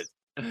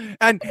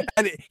 And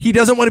he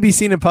doesn't want to be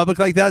seen in public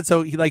like that.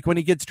 So he like when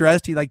he gets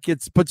dressed, he like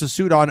puts a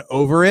suit on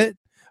over it.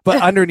 But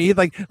underneath,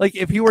 like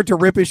if he were to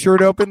rip his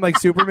shirt open like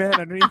Superman,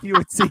 underneath you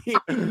would see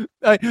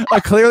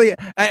clearly.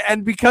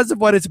 And because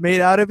of what it's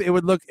made out of, it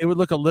would look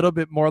a little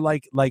bit more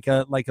like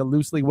a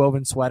loosely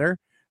woven sweater,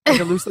 like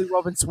a loosely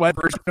woven sweat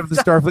version of the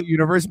Starfleet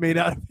universe made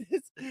out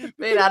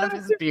of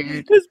his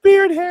beard, his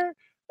beard hair.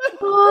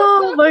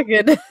 Oh my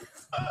goodness!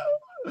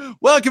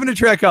 Welcome to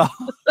Trek Hall.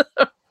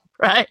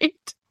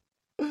 Right?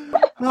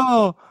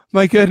 Oh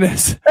my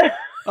goodness!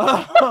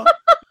 Oh,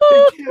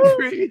 I can't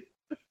breathe.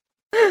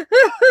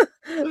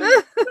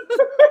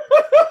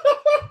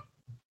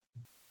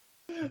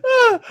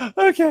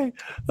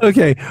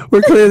 Okay.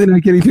 We're clearly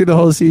not getting through the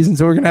whole season,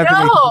 so we're gonna have to.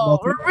 No,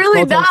 we're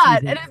really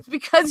not, and it's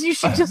because you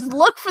should just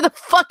look for the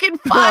fucking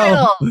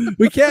file. No,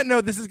 we can't.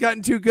 No, this has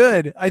gotten too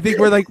good. I think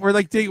we're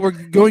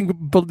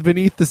going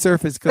beneath the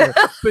surface. Claire.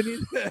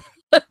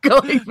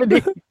 Go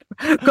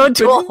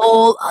to a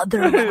whole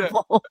other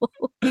level.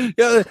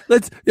 Yeah,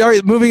 all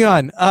right, moving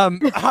on.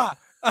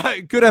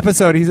 Good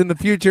episode. He's in the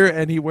future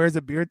and he wears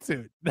a beard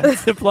suit.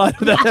 That's the plot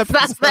of that episode.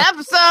 That's the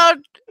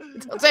episode.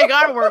 Don't take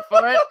our word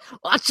for it.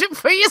 Watch it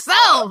for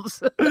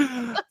yourselves.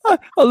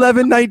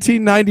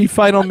 1990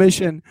 final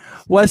mission.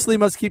 Wesley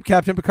must keep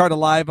Captain Picard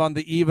alive on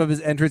the eve of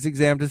his entrance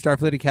exam to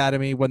Starfleet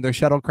Academy when their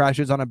shuttle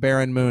crashes on a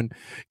barren moon.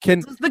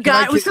 This is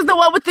the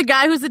one with the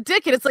guy who's a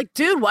dick, and it's like,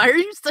 dude, why are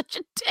you such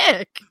a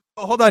dick?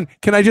 Oh, hold on.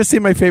 Can I just say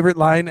my favorite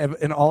line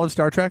in all of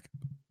Star Trek?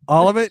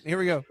 All of it? Here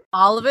we go.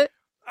 All of it?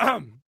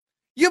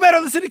 You better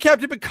listen to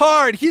Captain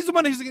Picard. He's the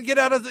one who's going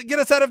to get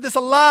us out of this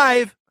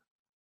alive.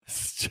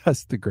 It's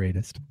just the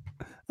greatest.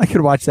 I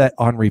could watch that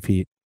on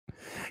repeat.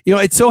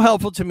 It's so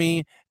helpful to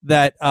me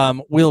that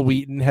Will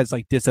Wheaton has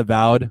like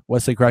disavowed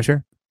Wesley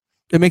Crusher.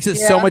 It makes it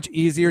so much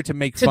easier to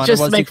make fun of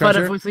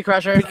Wesley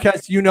Crusher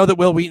because you know that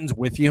Will Wheaton's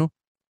with you.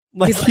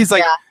 Like he's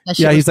like,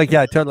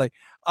 totally.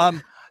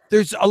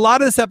 There's a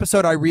lot of this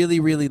episode I really,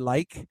 really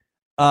like,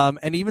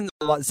 and even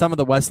some of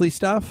the Wesley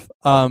stuff.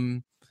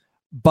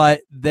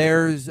 But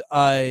there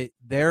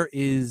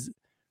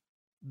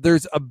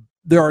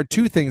are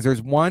two things.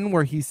 There's one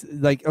where he's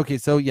like, okay,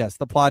 so yes,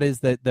 the plot is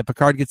that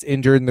Picard gets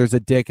injured and there's a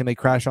dick and they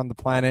crash on the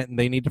planet and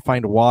they need to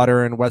find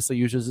water and Wesley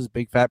uses his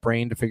big fat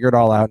brain to figure it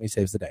all out and he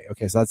saves the day.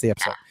 Okay, so that's the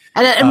episode.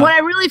 And what I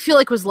really feel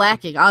like was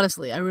lacking,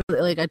 honestly, I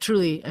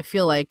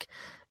feel like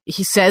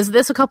he says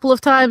this a couple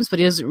of times, but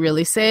he doesn't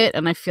really say it.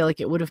 And I feel like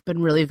it would have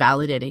been really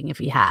validating if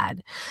he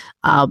had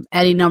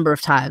any number of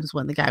times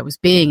when the guy was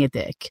being a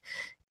dick.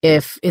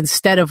 If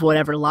instead of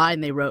whatever line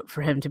they wrote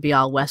for him to be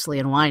all Wesley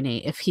and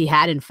whiny, if he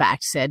had in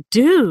fact said,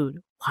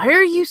 dude, why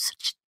are you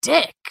such a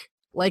dick?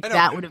 Like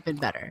that would have been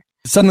better.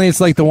 Suddenly it's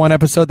like the one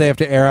episode they have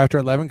to air after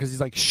 11 because he's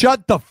like,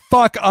 shut the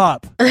fuck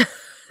up. I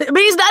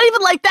mean, he's not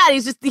even like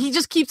that. He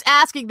just keeps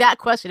asking that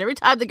question every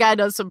time the guy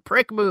does some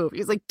prick move.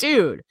 He's like,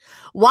 dude,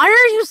 why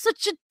are you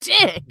such a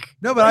dick?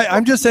 No, but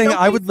I'm just saying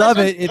I would love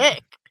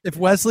it if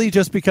Wesley,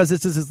 just because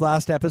this is his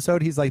last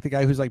episode, he's like the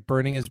guy who's like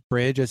burning his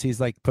bridge as he's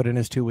like put in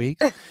his 2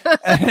 weeks.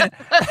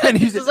 and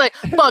he's just like,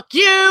 fuck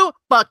you.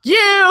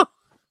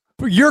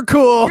 You're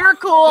cool.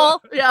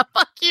 Yeah,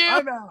 fuck you.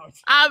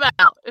 I'm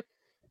out.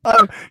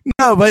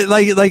 No, but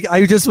like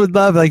I just would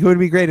love, like, it would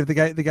be great if the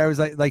guy was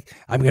like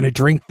I'm gonna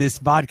drink this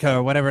vodka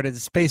or whatever it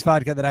is, space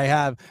vodka that I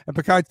have, and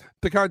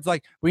Picard's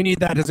like, we need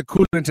that as a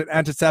coolant and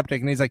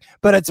antiseptic, and he's like,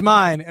 but it's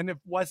mine. And if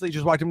Wesley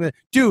just walked him,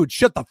 dude,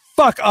 shut the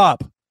fuck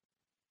up.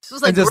 This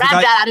was like, grab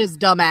that out of his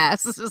dumb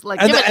ass. This is like,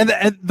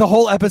 and the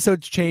whole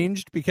episode's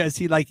changed because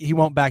he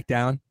won't back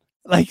down.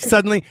 Like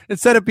suddenly,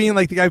 instead of being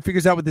like the guy who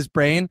figures out with his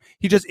brain,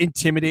 he just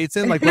intimidates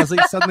him. Like Wesley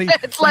suddenly.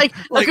 It's like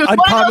one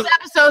of those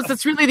episodes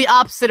that's really the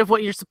opposite of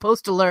what you're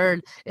supposed to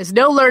learn. There's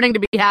no learning to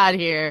be had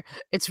here.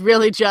 It's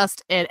really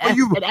just an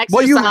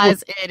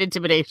exercise in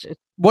intimidation.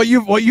 What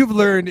you've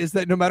learned is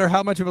that no matter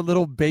how much of a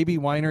little baby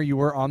whiner you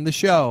were on the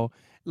show,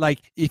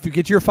 like if you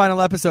get to your final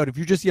episode, if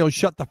you just yell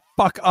 "shut the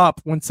fuck up"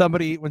 when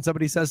somebody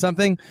says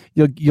something,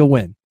 you'll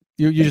win.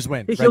 You just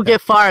win. You'll get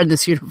far in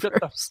this universe.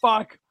 Shut the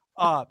fuck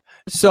up.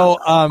 So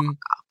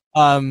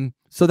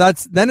so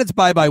then it's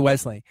bye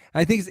Wesley.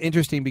 And I think it's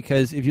interesting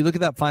because if you look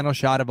at that final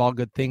shot of All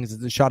Good Things,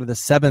 it's a shot of the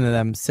 7 of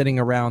them sitting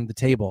around the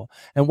table.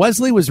 And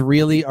Wesley was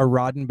really a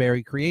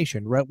Roddenberry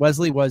creation.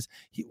 Wesley was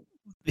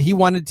he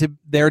wanted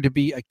there to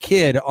be a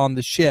kid on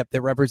the ship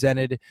that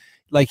represented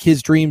like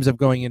his dreams of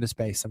going into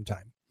space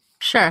sometime.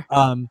 Sure.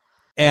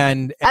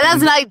 And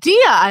as an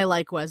idea, I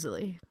like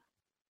Wesley.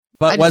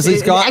 But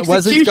Wesley's gone.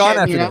 Wesley's gone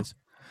after this.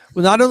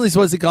 Well, not only is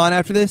Wesley gone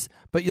after this,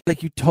 but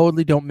you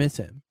totally don't miss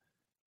him.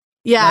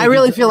 Yeah, I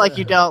really feel like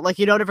you don't. Like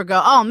you don't ever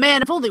go, oh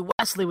man, if only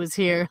Wesley was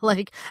here.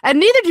 Like, and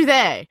neither do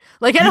they.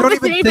 Like, I don't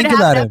think they even have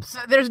an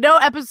episode. There's no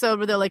episode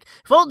where they're like,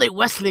 if only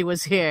Wesley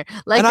was here.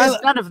 Like, there's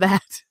none of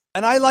that.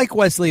 And I like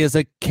Wesley as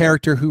a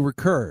character who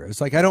recurs.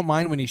 Like, I don't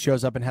mind when he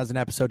shows up and has an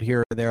episode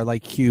here or there,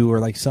 like Hugh or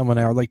like someone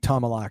or like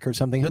Tomalak or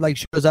something who like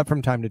shows up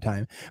from time to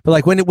time. But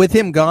like with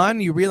him gone,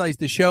 you realize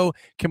the show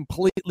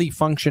completely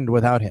functioned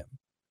without him.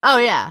 Oh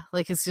yeah,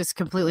 like it's just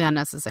completely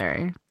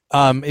unnecessary.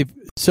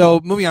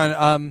 Moving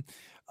on.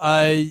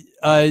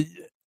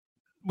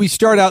 We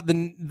start out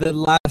the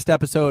last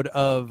episode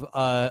of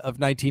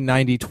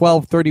 1990,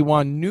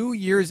 12/31, New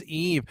Year's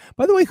Eve.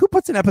 By the way, who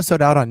puts an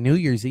episode out on New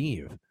Year's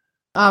Eve?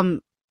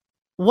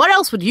 What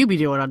else would you be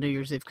doing on New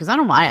Year's Eve? Because I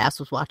know my ass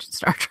was watching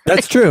Star Trek.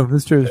 That's true.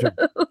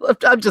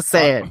 I'm just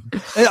saying.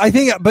 I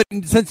think, but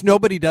since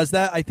nobody does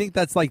that, I think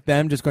that's like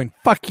them just going,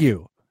 "Fuck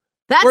you."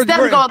 That's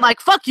them going like,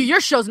 "Fuck you,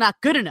 your show's not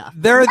good enough."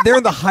 They're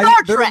the height.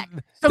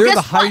 They're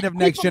the height of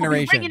Next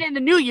Generation. We're bringing in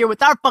the new year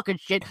with our fucking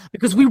shit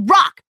because we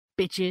rock,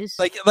 bitches.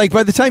 Like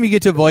by the time you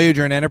get to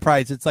Voyager and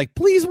Enterprise, it's like,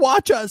 please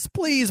watch us,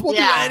 please. We'll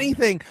do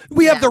anything.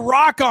 We have The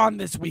Rock on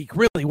this week.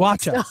 Really,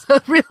 watch us.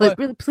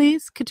 really,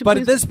 please. Could you? But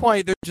at this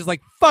point, they're just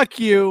like, fuck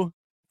you.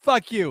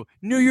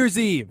 New Year's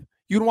Eve.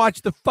 You can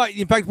watch the fight.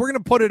 In fact, we're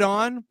gonna put it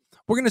on.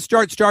 We're gonna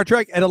start Star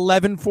Trek at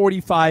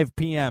 11:45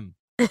 p.m.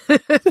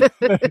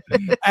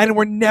 And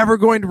we're never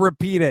going to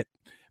repeat it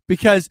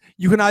because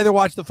you can either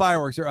watch the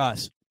fireworks or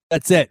us.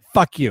 That's it.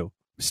 Fuck you.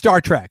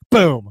 Star Trek.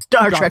 Boom.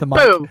 Star Trek.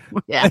 Boom.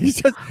 Yeah.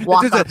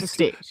 Walk off the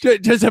stage.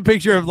 Just a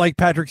picture of like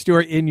Patrick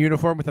Stewart in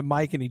uniform with a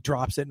mic, and he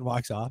drops it and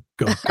walks off.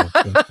 Go.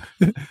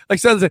 Like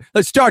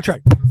Star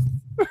Trek.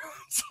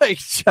 It's like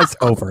just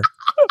over.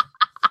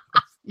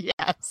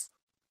 Yes.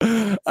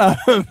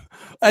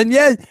 And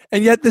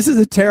yet, this is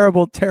a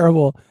terrible,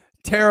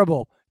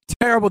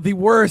 the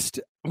worst.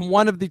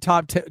 One of the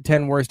top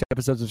 10 worst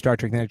episodes of Star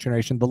Trek: The Next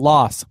Generation, The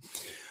Loss.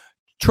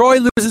 Troy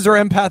loses her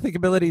empathic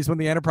abilities when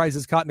the Enterprise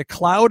is caught in a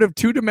cloud of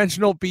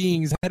two-dimensional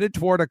beings headed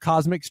toward a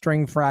cosmic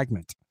string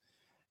fragment.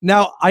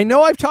 Now, I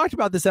know I've talked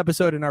about this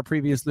episode in our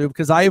previous loop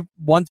because I've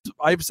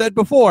said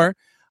before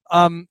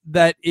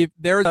that if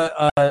there's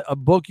a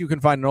book you can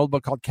find, an old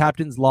book called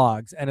Captain's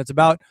Logs, and it's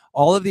about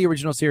all of the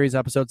original series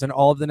episodes and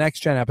all of the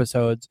Next Gen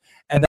episodes,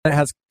 and then it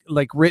has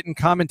like written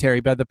commentary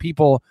by the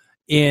people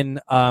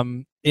in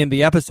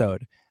the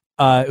episode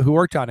who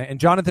worked on it. And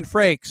Jonathan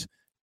Frakes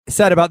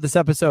said about this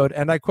episode,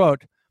 and I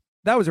quote,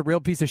 "That was a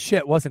real piece of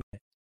shit, wasn't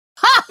it?"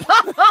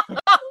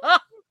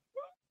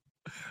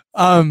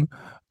 Wow.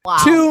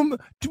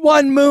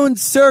 One moon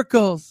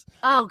circles.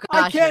 Oh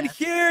gosh, I can't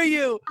hear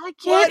you. I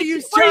can't. What are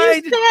you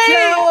trying to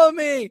tell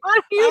me? What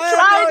are you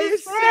trying to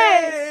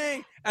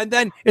say? And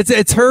then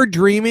it's her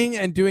dreaming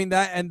and doing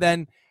that, and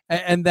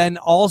then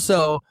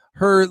also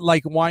her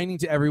like whining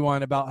to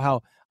everyone about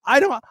how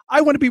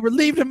I want to be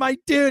relieved of my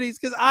duties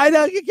because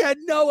you can't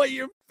know what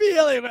you're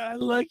feeling when I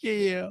look at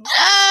you.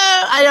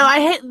 I know.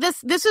 I hate this.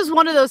 This is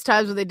one of those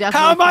times where they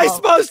definitely. How am I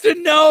supposed to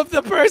know if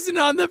the person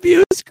on the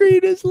view screen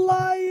is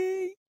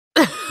lying?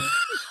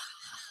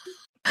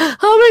 How am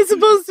I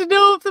supposed to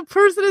know if the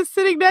person is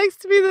sitting next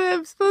to me that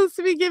I'm supposed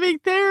to be giving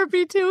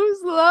therapy to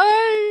is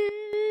lying?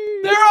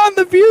 They're on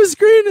the view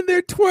screen and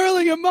they're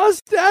twirling a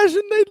mustache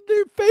and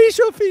their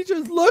facial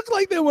features look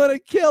like they want to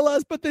kill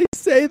us, but they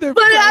say they're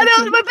friends.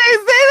 But they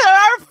say they're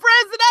our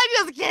friends, and I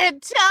just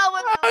can't tell.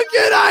 How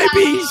can I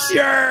be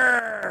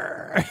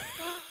sure?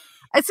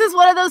 It's just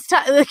one of those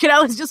times. Like,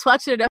 I was just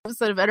watching an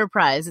episode of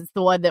Enterprise. It's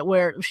the one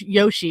where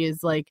Yoshi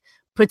is like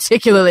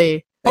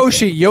particularly.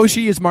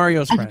 Yoshi is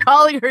Mario's friend. I'm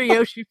calling her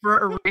Yoshi for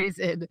a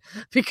reason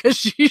because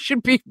she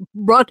should be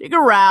running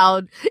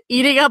around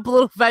eating up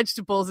little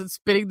vegetables and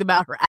spitting them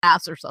out her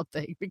ass or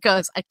something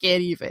because I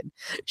can't even.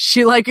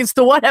 It's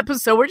the one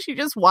episode where she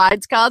just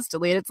whines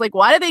constantly, and it's like,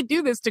 why do they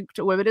do this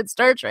to women in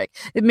Star Trek?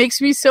 It makes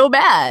me so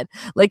mad.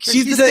 Like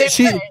she's the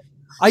same way.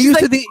 I used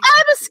to think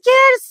I'm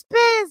scared of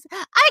space.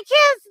 I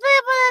can't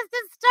sleep unless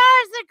the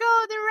stars are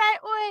going the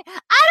right way.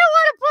 I don't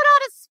want to put on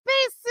a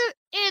spacesuit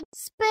in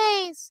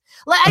space.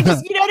 Like, I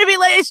just, you know what I mean?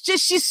 Like, it's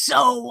just, she's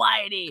so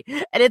whiny.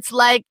 And it's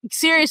like,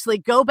 seriously,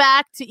 go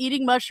back to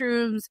eating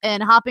mushrooms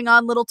and hopping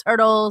on little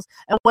turtles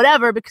and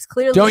whatever, because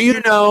clearly. Don't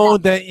you know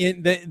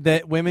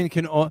that women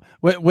can,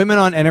 women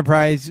on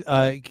Enterprise,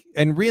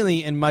 and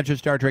really in much of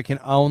Star Trek can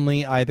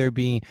only either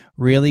be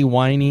really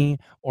whiny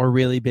or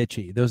really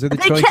bitchy. Those are the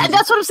choices.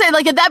 That's what I'm saying.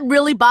 Like, that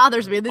really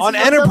bothers me. This on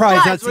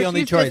Enterprise, that's the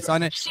only choice.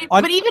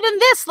 But even in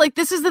this, like,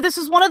 this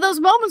is one of those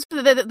moments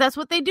that's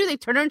what they do. They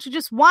turn her into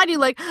just whiny.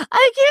 Like,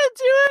 I can't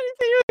do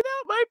anything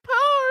without my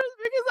powers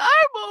because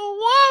I'm a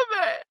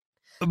woman.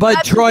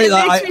 But Troi, it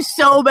makes me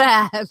so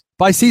mad.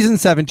 By season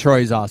 7,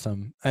 Troy's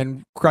awesome,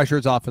 and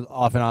Crusher's often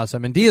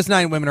awesome, and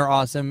DS9 women are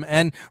awesome,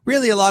 and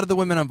really a lot of the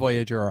women on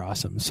Voyager are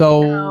awesome.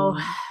 So no,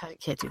 I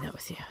can't do that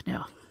with you.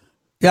 No.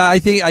 Yeah, I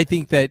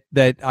think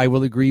that I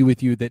will agree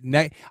with you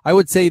that I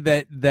would say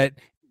that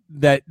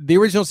the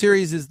original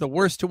series is the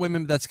worst to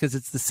women. But that's because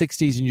it's the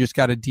 60s and you just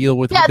got to deal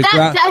with I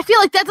feel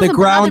like that doesn't the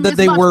ground that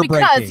they were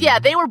breaking. Yeah,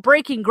 they were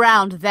breaking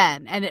ground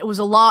then, and it was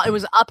it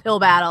was an uphill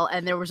battle,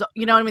 and there was,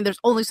 you know what I mean.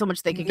 There's only so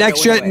much they can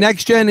Next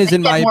Gen is,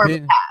 in my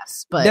opinion,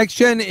 but Next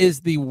Gen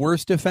is the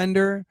worst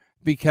offender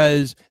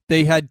because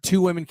they had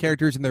 2 women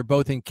characters and they're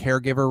both in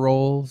caregiver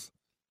roles.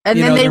 And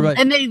then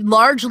they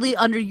largely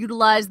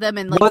underutilize them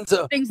and like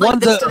things like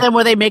this to them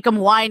where they make them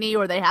whiny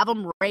or they have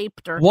them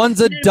raped or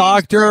one's a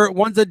doctor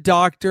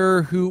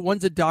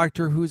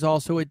who's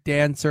also a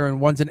dancer,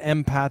 and one's an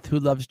empath who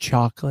loves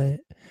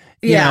chocolate.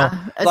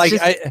 Yeah, like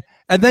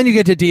and then you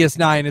get to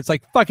DS9, it's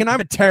like fucking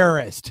I'm a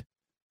terrorist.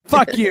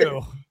 Fuck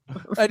you.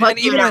 and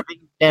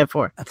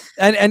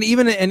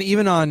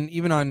even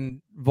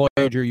on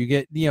Voyager, you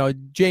get,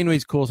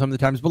 Janeway's cool some of the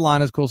times,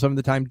 B'Elanna's cool some of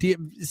the time,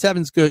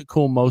 7's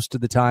cool most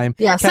of the time.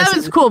 Yeah,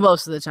 7's cool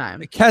most of the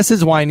time. Kess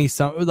is whiny,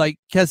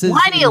 Kess is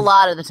whiny a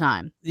lot of the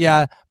time.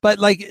 Yeah, but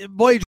like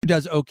Voyager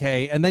does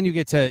okay, and then you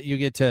get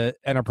to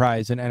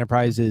Enterprise, and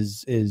Enterprise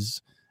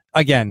is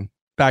again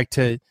back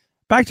to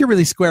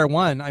really square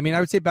one. I mean, I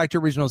would say back to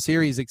original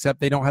series, except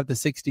they don't have the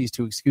 60s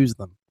to excuse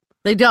them.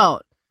 They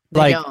don't.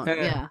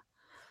 Yeah.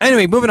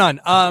 Anyway, moving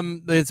on.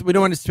 We don't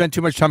want to spend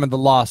too much time on the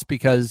Lost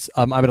because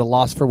I'm at a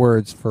loss for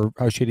words for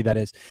how shitty that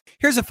is.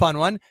 Here's a fun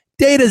one.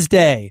 Data's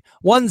Day,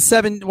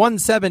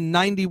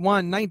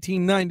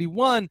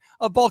 1991.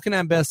 A Vulcan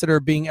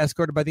ambassador being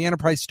escorted by the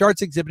Enterprise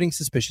starts exhibiting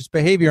suspicious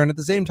behavior, and at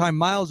the same time,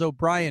 Miles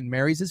O'Brien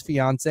marries his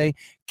fiancée,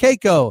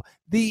 Keiko,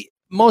 the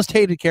most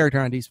hated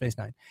character on Deep Space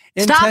Nine.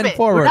 Stop it.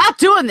 We're not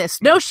doing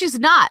this. No, she's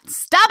not.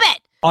 Stop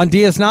it. On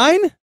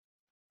DS9?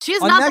 She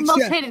is not the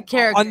most hated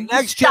character. On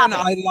Next Gen,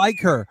 I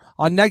like her.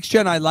 On Next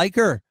Gen, I like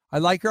her.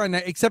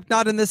 Except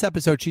not in this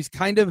episode. She's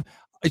kind of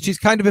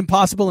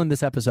impossible in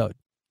this episode.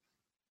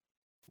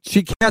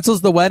 She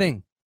cancels the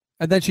wedding,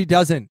 and then she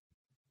doesn't,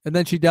 and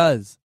then she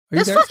does.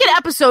 This fucking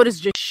episode is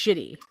just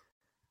shitty.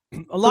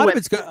 A lot of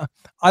it's good.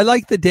 I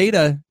like the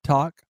Data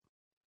talk.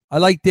 I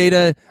like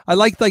Data. I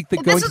like the going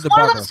to the bar. This is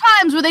one of those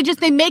times where they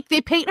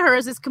paint her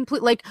as this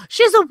complete, like,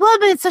 she's a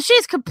woman, so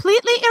she's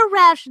completely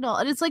irrational,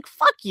 and it's like,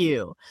 fuck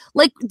you.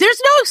 Like,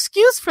 there's no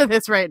excuse for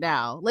this right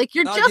now. Like,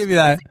 you're just pissing me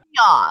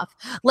off.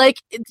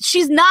 Like,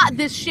 she's not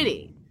this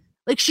shitty.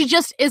 Like, she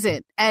just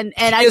isn't. And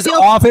she's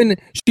often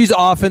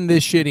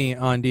this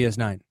shitty on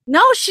DS9.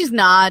 No, she's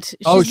not.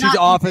 She's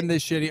often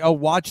this shitty. Oh,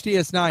 watch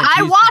DS9.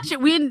 I watch it.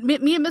 Me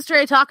and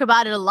Mr. A talk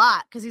about it a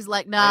lot because he's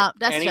like, nah,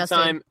 that's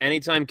Justin.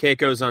 Anytime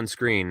Keiko's on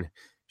screen,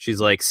 she's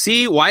like,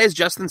 see, why is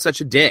Justin such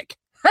a dick?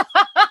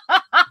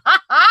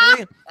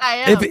 I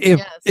am.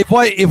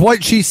 If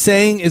what she's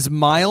saying is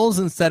Miles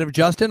instead of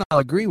Justin, I'll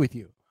agree with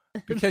you.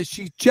 Because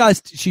she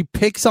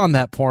picks on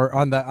that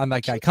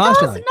guy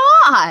constantly. Does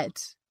not.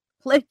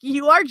 Like,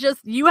 you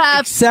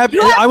have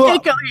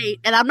Heiko hate,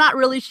 and I'm not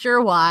really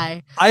sure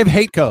why. I have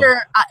Heiko.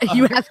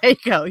 You have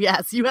Heiko.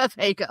 Yes, you have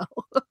Heiko.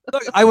 Look,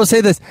 I will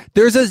say this: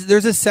 there's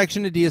a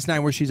section of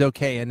DS9 where she's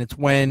okay, and it's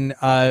when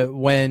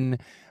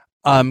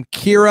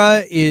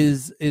Kira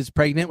is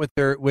pregnant with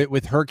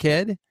her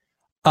kid,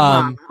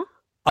 and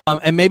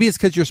maybe it's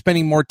because you're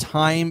spending more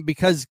time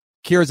because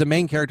Kira's a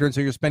main character, and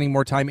so you're spending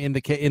more time in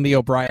the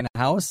O'Brien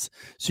house,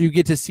 so you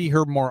get to see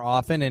her more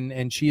often,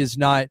 and she is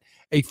not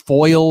a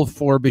foil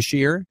for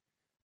Bashir,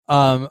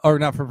 or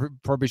not for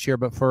Bashir,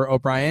 but for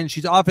O'Brien.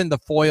 She's often the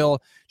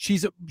foil.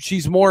 She's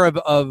more of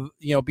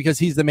because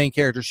he's the main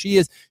character. She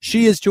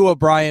is to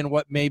O'Brien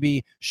what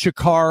maybe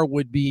Shakar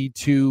would be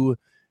to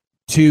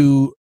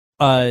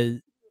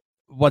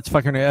what's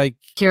fucking like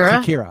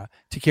Kira.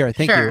 To Kira.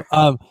 Thank you.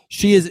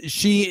 She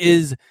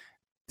is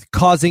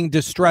causing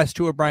distress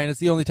to O'Brien. It's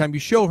the only time you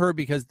show her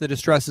because the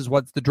distress is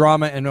what's the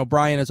drama, and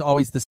O'Brien is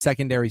always the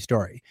secondary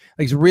story.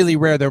 Like, it's really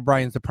rare that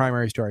O'Brien's the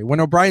primary story.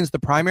 When O'Brien's the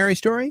primary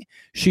story,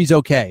 she's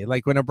okay.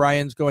 Like when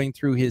O'Brien's going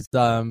through his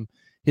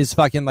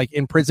fucking like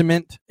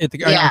imprisonment at the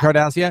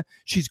Cardassia,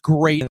 she's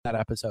great in that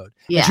episode.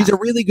 Yeah, and she's a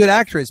really good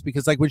actress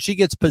because like when she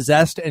gets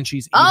possessed and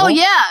she's evil, oh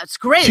yeah, it's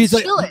great. She's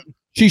like,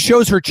 she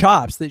shows her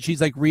chops that she's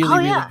like really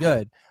really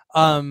good.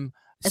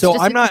 So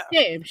I'm not.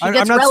 She I'm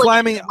gets not relegated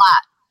slamming. a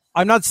lot.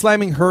 I'm not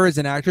slamming her as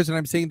an actress, and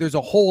I'm saying there's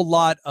a whole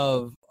lot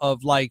of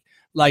like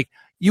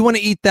you want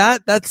to eat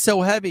that? That's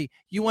so heavy.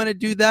 You want to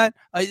do that?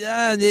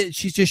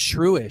 She's just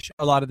shrewish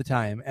a lot of the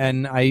time,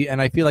 and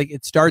I feel like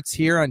it starts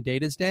here on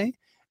Data's Day,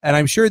 and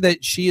I'm sure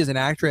that she is an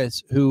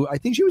actress who I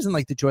think she was in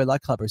like the Joy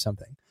Luck Club or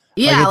something.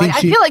 Yeah, I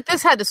feel like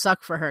this had to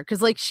suck for her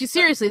because, like, she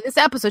seriously, this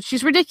episode,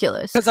 she's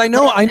ridiculous. Because I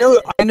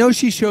know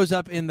she shows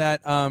up in that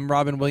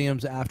Robin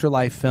Williams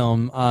Afterlife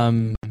film.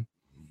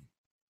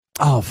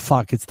 Oh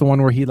fuck! It's the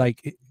one where he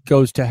like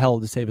goes to hell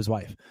to save his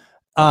wife.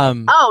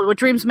 What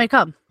dreams may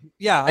come.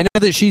 Yeah, I know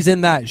that she's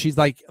in that. She's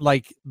like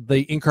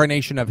the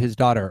incarnation of his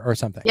daughter or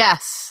something.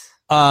 Yes.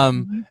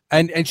 And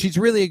she's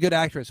really a good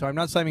actress. So I'm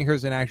not slamming her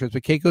as an actress,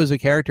 but Keiko is a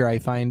character I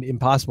find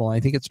impossible. And I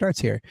think it starts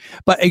here.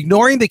 But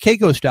ignoring the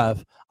Keiko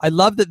stuff, I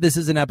love that this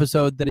is an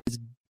episode that is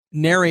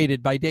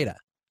narrated by Data.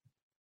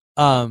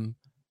 And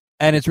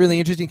it's really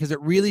interesting because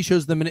it really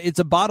shows them. It's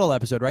a bottle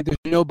episode, right? There's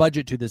no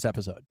budget to this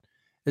episode.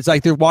 It's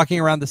like they're walking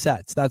around the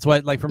sets. That's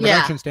what, like, from a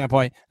production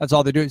standpoint, that's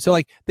all they're doing. So,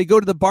 like, they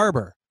go to the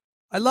barber.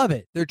 I love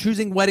it. They're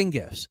choosing wedding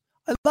gifts.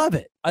 I love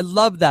it. I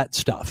love that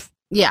stuff.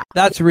 Yeah,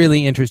 that's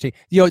really interesting.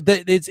 You know,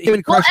 it's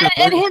even Crusher.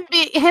 And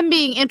him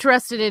being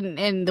interested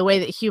in the way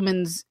that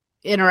humans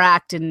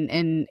interact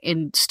and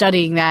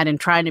studying that and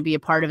trying to be a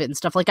part of it and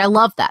stuff. Like, I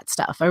love that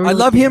stuff. I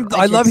love him.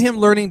 I love him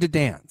learning to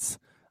dance.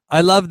 I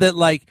love that,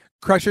 like,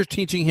 Crusher's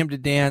teaching him to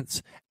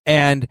dance.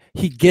 And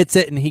he gets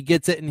it, and he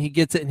gets it, and he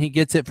gets it, and he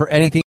gets it for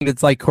anything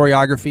that's like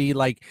choreography,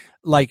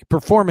 like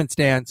performance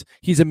dance.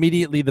 He's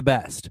immediately the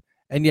best,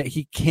 and yet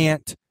he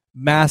can't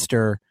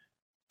master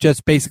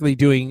just basically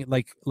doing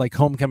like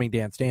homecoming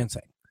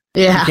dancing.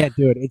 Yeah, he can't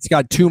do it. It's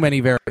got too many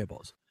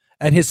variables.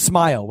 And his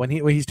smile when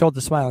he's told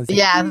to smile.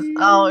 Like,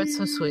 oh, it's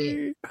so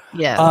sweet.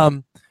 Yeah.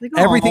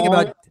 Everything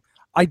about.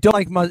 I don't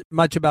like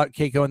much about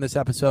Keiko in this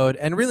episode,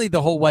 and really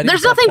the whole wedding.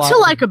 There's nothing to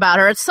like about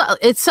her.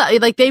 It's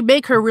like they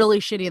make her really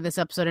shitty in this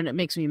episode, and it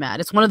makes me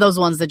mad. It's one of those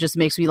ones that just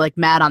makes me like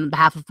mad on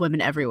behalf of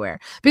women everywhere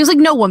because like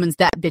no woman's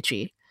that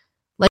bitchy.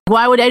 Like,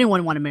 why would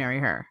anyone want to marry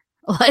her?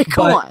 Like,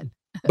 come on.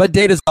 But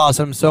Data's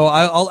awesome, so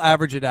I'll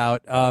average it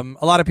out. A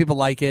lot of people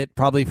like it,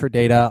 probably for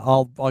Data.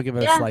 I'll give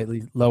it a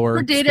slightly lower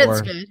for Data. score.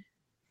 It's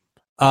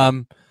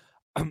good.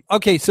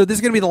 Okay, so this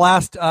is going to be the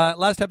last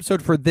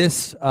episode for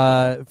this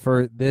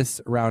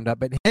roundup.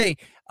 But hey,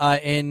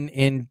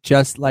 in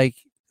just like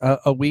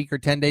a week or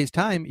 10 days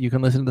time, you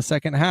can listen to the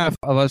second half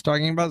of us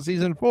talking about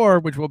season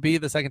 4, which will be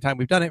the second time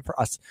we've done it for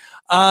us.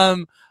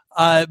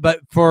 But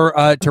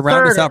for to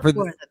round us out for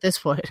at this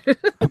point,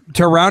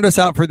 to round us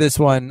out for this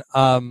one,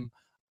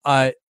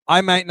 I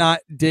might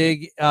not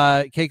dig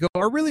Keiko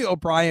or really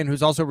O'Brien,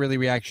 who's also really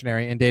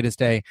reactionary in Data's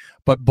Day.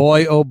 But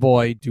boy, oh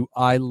boy, do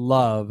I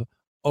love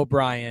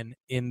O'Brien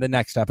in the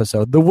next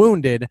episode. The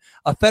Wounded,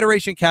 a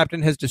Federation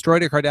captain has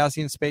destroyed a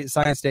Cardassian space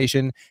science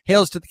station.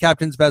 Hails to the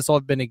captain's vessel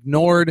have been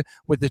ignored.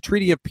 With the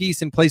Treaty of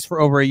Peace in place for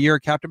over a year,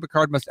 Captain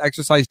Picard must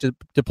exercise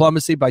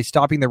diplomacy by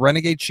stopping the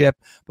renegade ship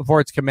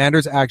before its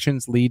commander's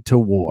actions lead to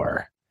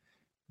war.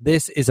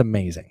 This is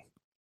amazing.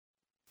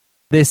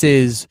 This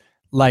is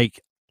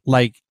like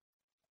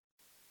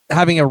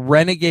having a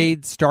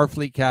renegade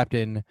Starfleet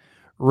captain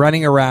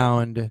running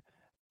around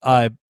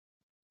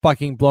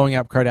fucking blowing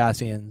up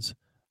Cardassians.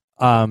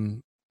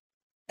 And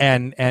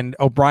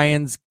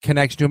O'Brien's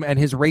connection to him and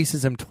his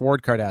racism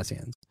toward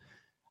Cardassians,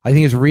 I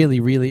think is really,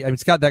 really. I mean,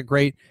 it's got that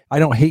great. I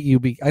don't hate you.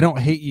 I don't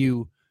hate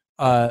you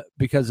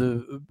because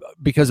of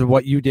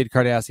what you did,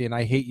 Cardassian.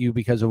 I hate you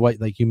because of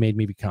what like you made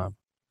me become.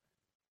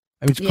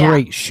 I mean, it's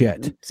great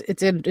shit.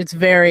 It's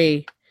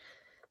very.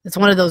 It's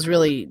one of those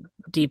really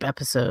deep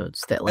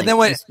episodes that like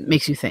just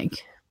makes you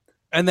think.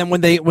 And then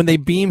when they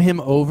beam him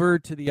over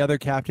to the other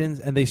captains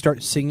and they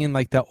start singing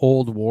like the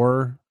old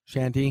war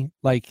shanty,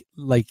 like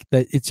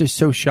that, it's just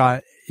so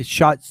shot. It's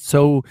shot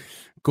so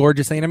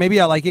gorgeously, and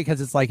maybe I like it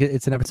because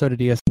it's an episode of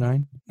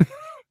DS9.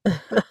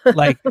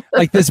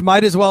 like this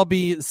might as well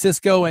be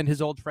Cisco and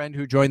his old friend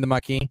who joined the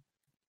Maquis.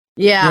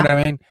 Yeah, you know what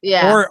I mean.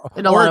 Yeah, or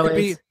it could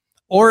be,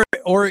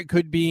 or it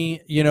could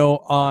be, you know,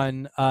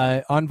 on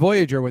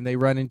Voyager when they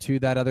run into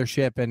that other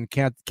ship and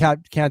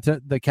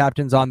the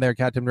captain's on there,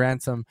 Captain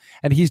Ransom,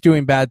 and he's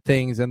doing bad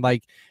things, and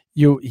like.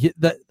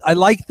 I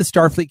like the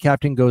Starfleet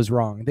captain goes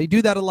wrong. They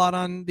do that a lot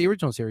on the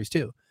original series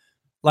too.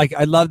 Like,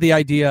 I love the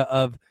idea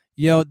of,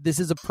 you know, this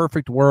is a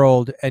perfect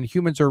world and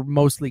humans are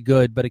mostly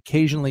good, but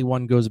occasionally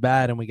one goes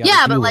bad and we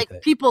got but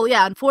like people,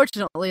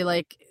 unfortunately,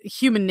 like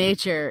human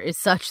nature is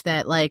such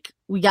that like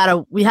we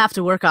have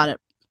to work on it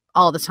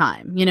all the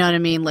time. You know what I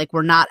mean? Like,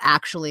 we're not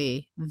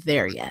actually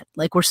there yet.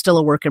 Like, we're still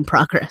a work in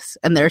progress,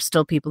 and there's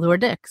still people who are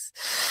dicks.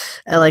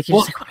 And like, you're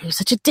just like, why are you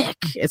such a dick?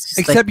 It's just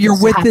except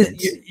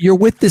like, you're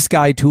with this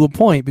guy to a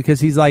point because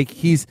he's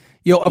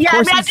you know, of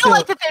course. I do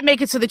like that they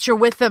make it so that you're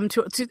with them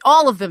to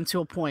all of them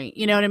to a point.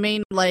 You know what I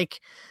mean? Like,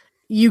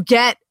 you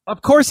get.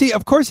 Of course he's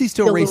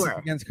still racist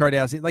against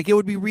Cardassian. Like, it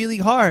would be really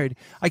hard.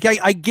 Like,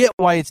 I get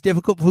why it's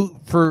difficult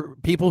for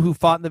people who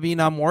fought in the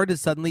Vietnam War to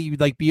suddenly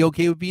like be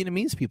okay with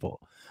Vietnamese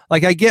people.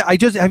 Like,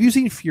 have you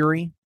seen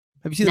Fury?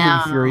 Have you seen the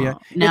movie Fury yet?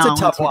 No, it's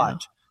a tough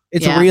watch.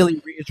 It's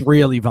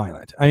really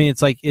violent. I mean,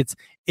 it's like it's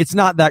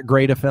not that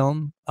great a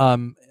film,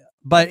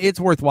 but it's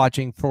worth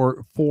watching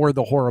for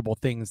the horrible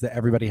things that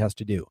everybody has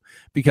to do,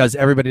 because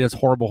everybody does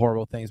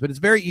horrible things. But it's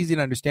very easy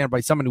to understand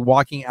why someone who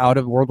walking out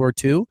of World War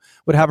II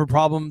would have a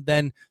problem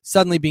then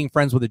suddenly being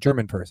friends with a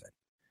German person,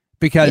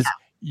 because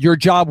your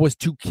job was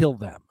to kill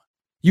them.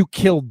 You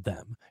killed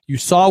them. You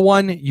saw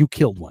one, you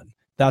killed one.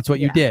 That's what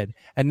you did.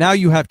 And now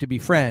you have to be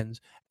friends.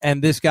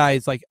 And this guy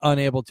is like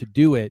unable to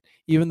do it,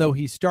 even though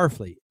he's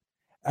Starfleet.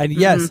 And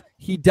yes,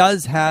 he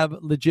does have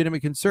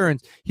legitimate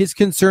concerns. His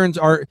concerns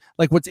are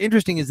like, what's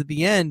interesting is at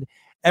the end,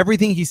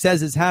 everything he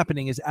says is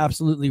happening is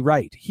absolutely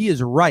right. He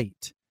is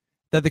right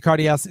that the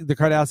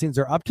Cardassians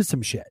are up to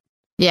some shit.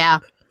 Yeah.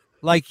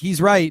 Like, he's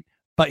right,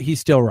 but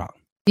he's still wrong.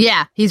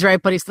 Yeah, he's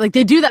right, but he's like,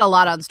 they do that a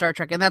lot on Star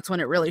Trek, and that's when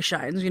it really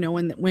shines, you know,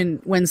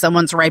 when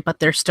someone's right, but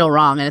they're still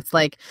wrong. And it's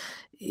like,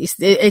 it's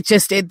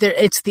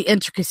the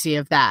intricacy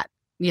of that.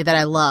 Yeah, that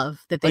I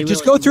love that they like,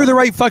 just go through the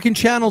right fucking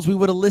channels. We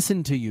would have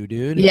listened to you,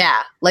 dude.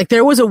 Yeah, like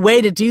there was a way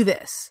to do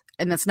this,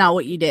 and that's not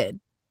what you did.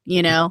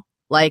 You know,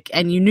 like,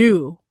 and you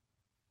knew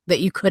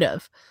that you could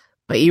have,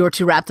 but you were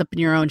too wrapped up in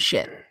your own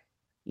shit.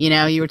 You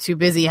know, you were too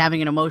busy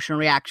having an emotional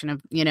reaction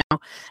of, you know,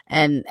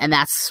 and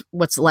that's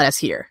what's led us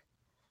here.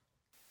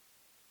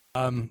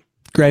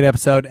 Great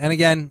episode, and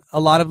again, a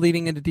lot of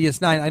leading into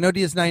DS9. I know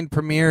DS9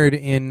 premiered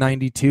in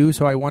 '92,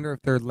 so I wonder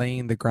if they're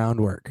laying the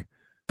groundwork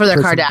for their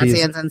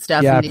Cardassians and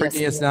stuff. Yeah, for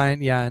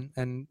DS9. Yeah,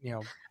 and you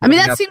know, I mean,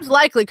 that seems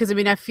likely, because I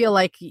mean, I feel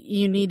like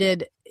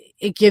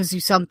it gives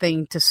you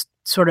something to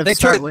sort of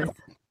start with.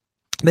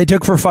 They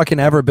took for fucking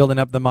ever building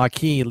up the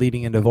Maquis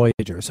leading into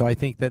Voyager, so I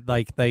think that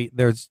like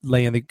there's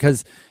laying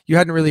because you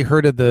hadn't really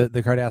heard of the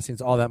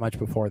Cardassians all that much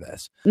before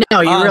this.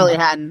 No, you really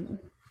hadn't.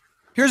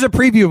 Here's a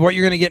preview of what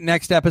you're going to get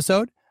next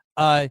episode.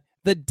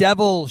 The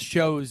devil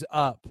shows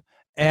up,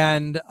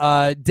 and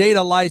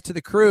Data lies to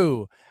the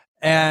crew,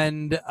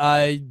 and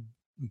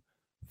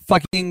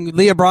fucking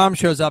Leah Brahm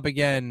shows up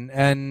again,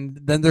 and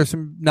then there's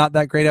some not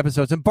that great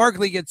episodes, and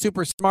Barclay gets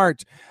super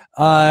smart,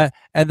 and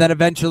then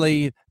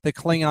eventually the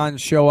Klingons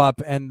show up,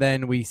 and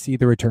then we see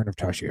the return of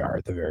Tasha Yar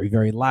at the very,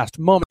 very last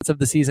moments of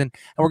the season,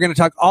 and we're going to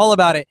talk all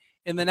about it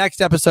in the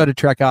next episode of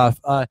Trek Off.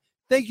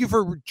 Thank you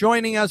for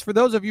joining us. For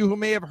those of you who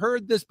may have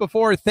heard this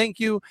before, thank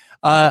you.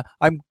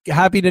 I'm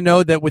happy to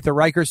know that with the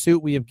Riker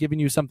suit, we have given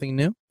you something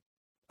new.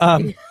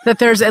 That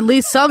there's at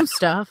least some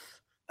stuff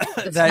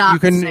that you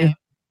can.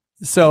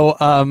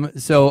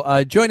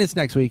 So join us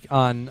next week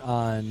on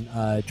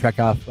Trek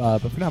Off. But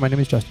for now, my name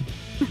is Justin.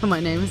 My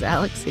name is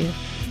Alexia.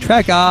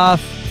 Trek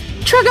Off.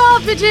 Trek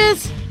Off,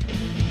 bitches.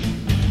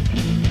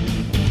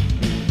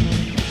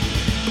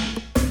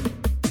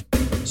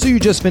 So you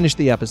just finished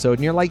the episode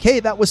and you're like, hey,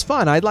 that was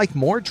fun. I'd like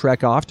more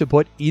Trek Off to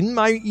put in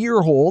my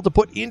ear hole, to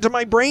put into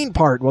my brain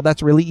part. Well,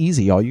 that's really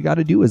easy. All you got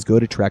to do is go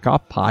to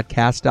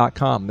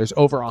trekoffpodcast.com. There's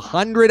over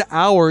 100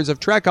 hours of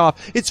Trek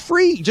Off. It's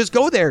free. Just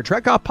go there,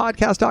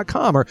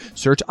 trekoffpodcast.com, or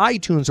search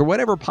iTunes or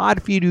whatever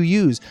pod feed you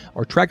use,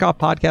 or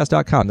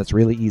trekoffpodcast.com. That's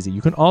really easy.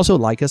 You can also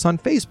like us on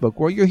Facebook,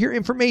 where you'll hear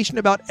information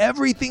about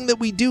everything that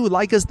we do.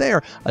 Like us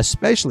there,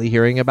 especially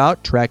hearing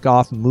about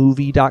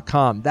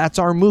trekoffmovie.com. That's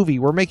our movie.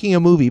 We're making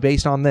a movie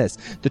based on this.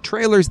 The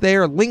trailer's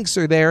there, links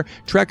are there,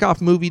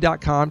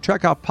 trekoffmovie.com,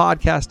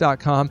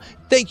 trekoffpodcast.com.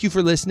 Thank you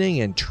for listening,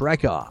 and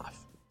Trek Off.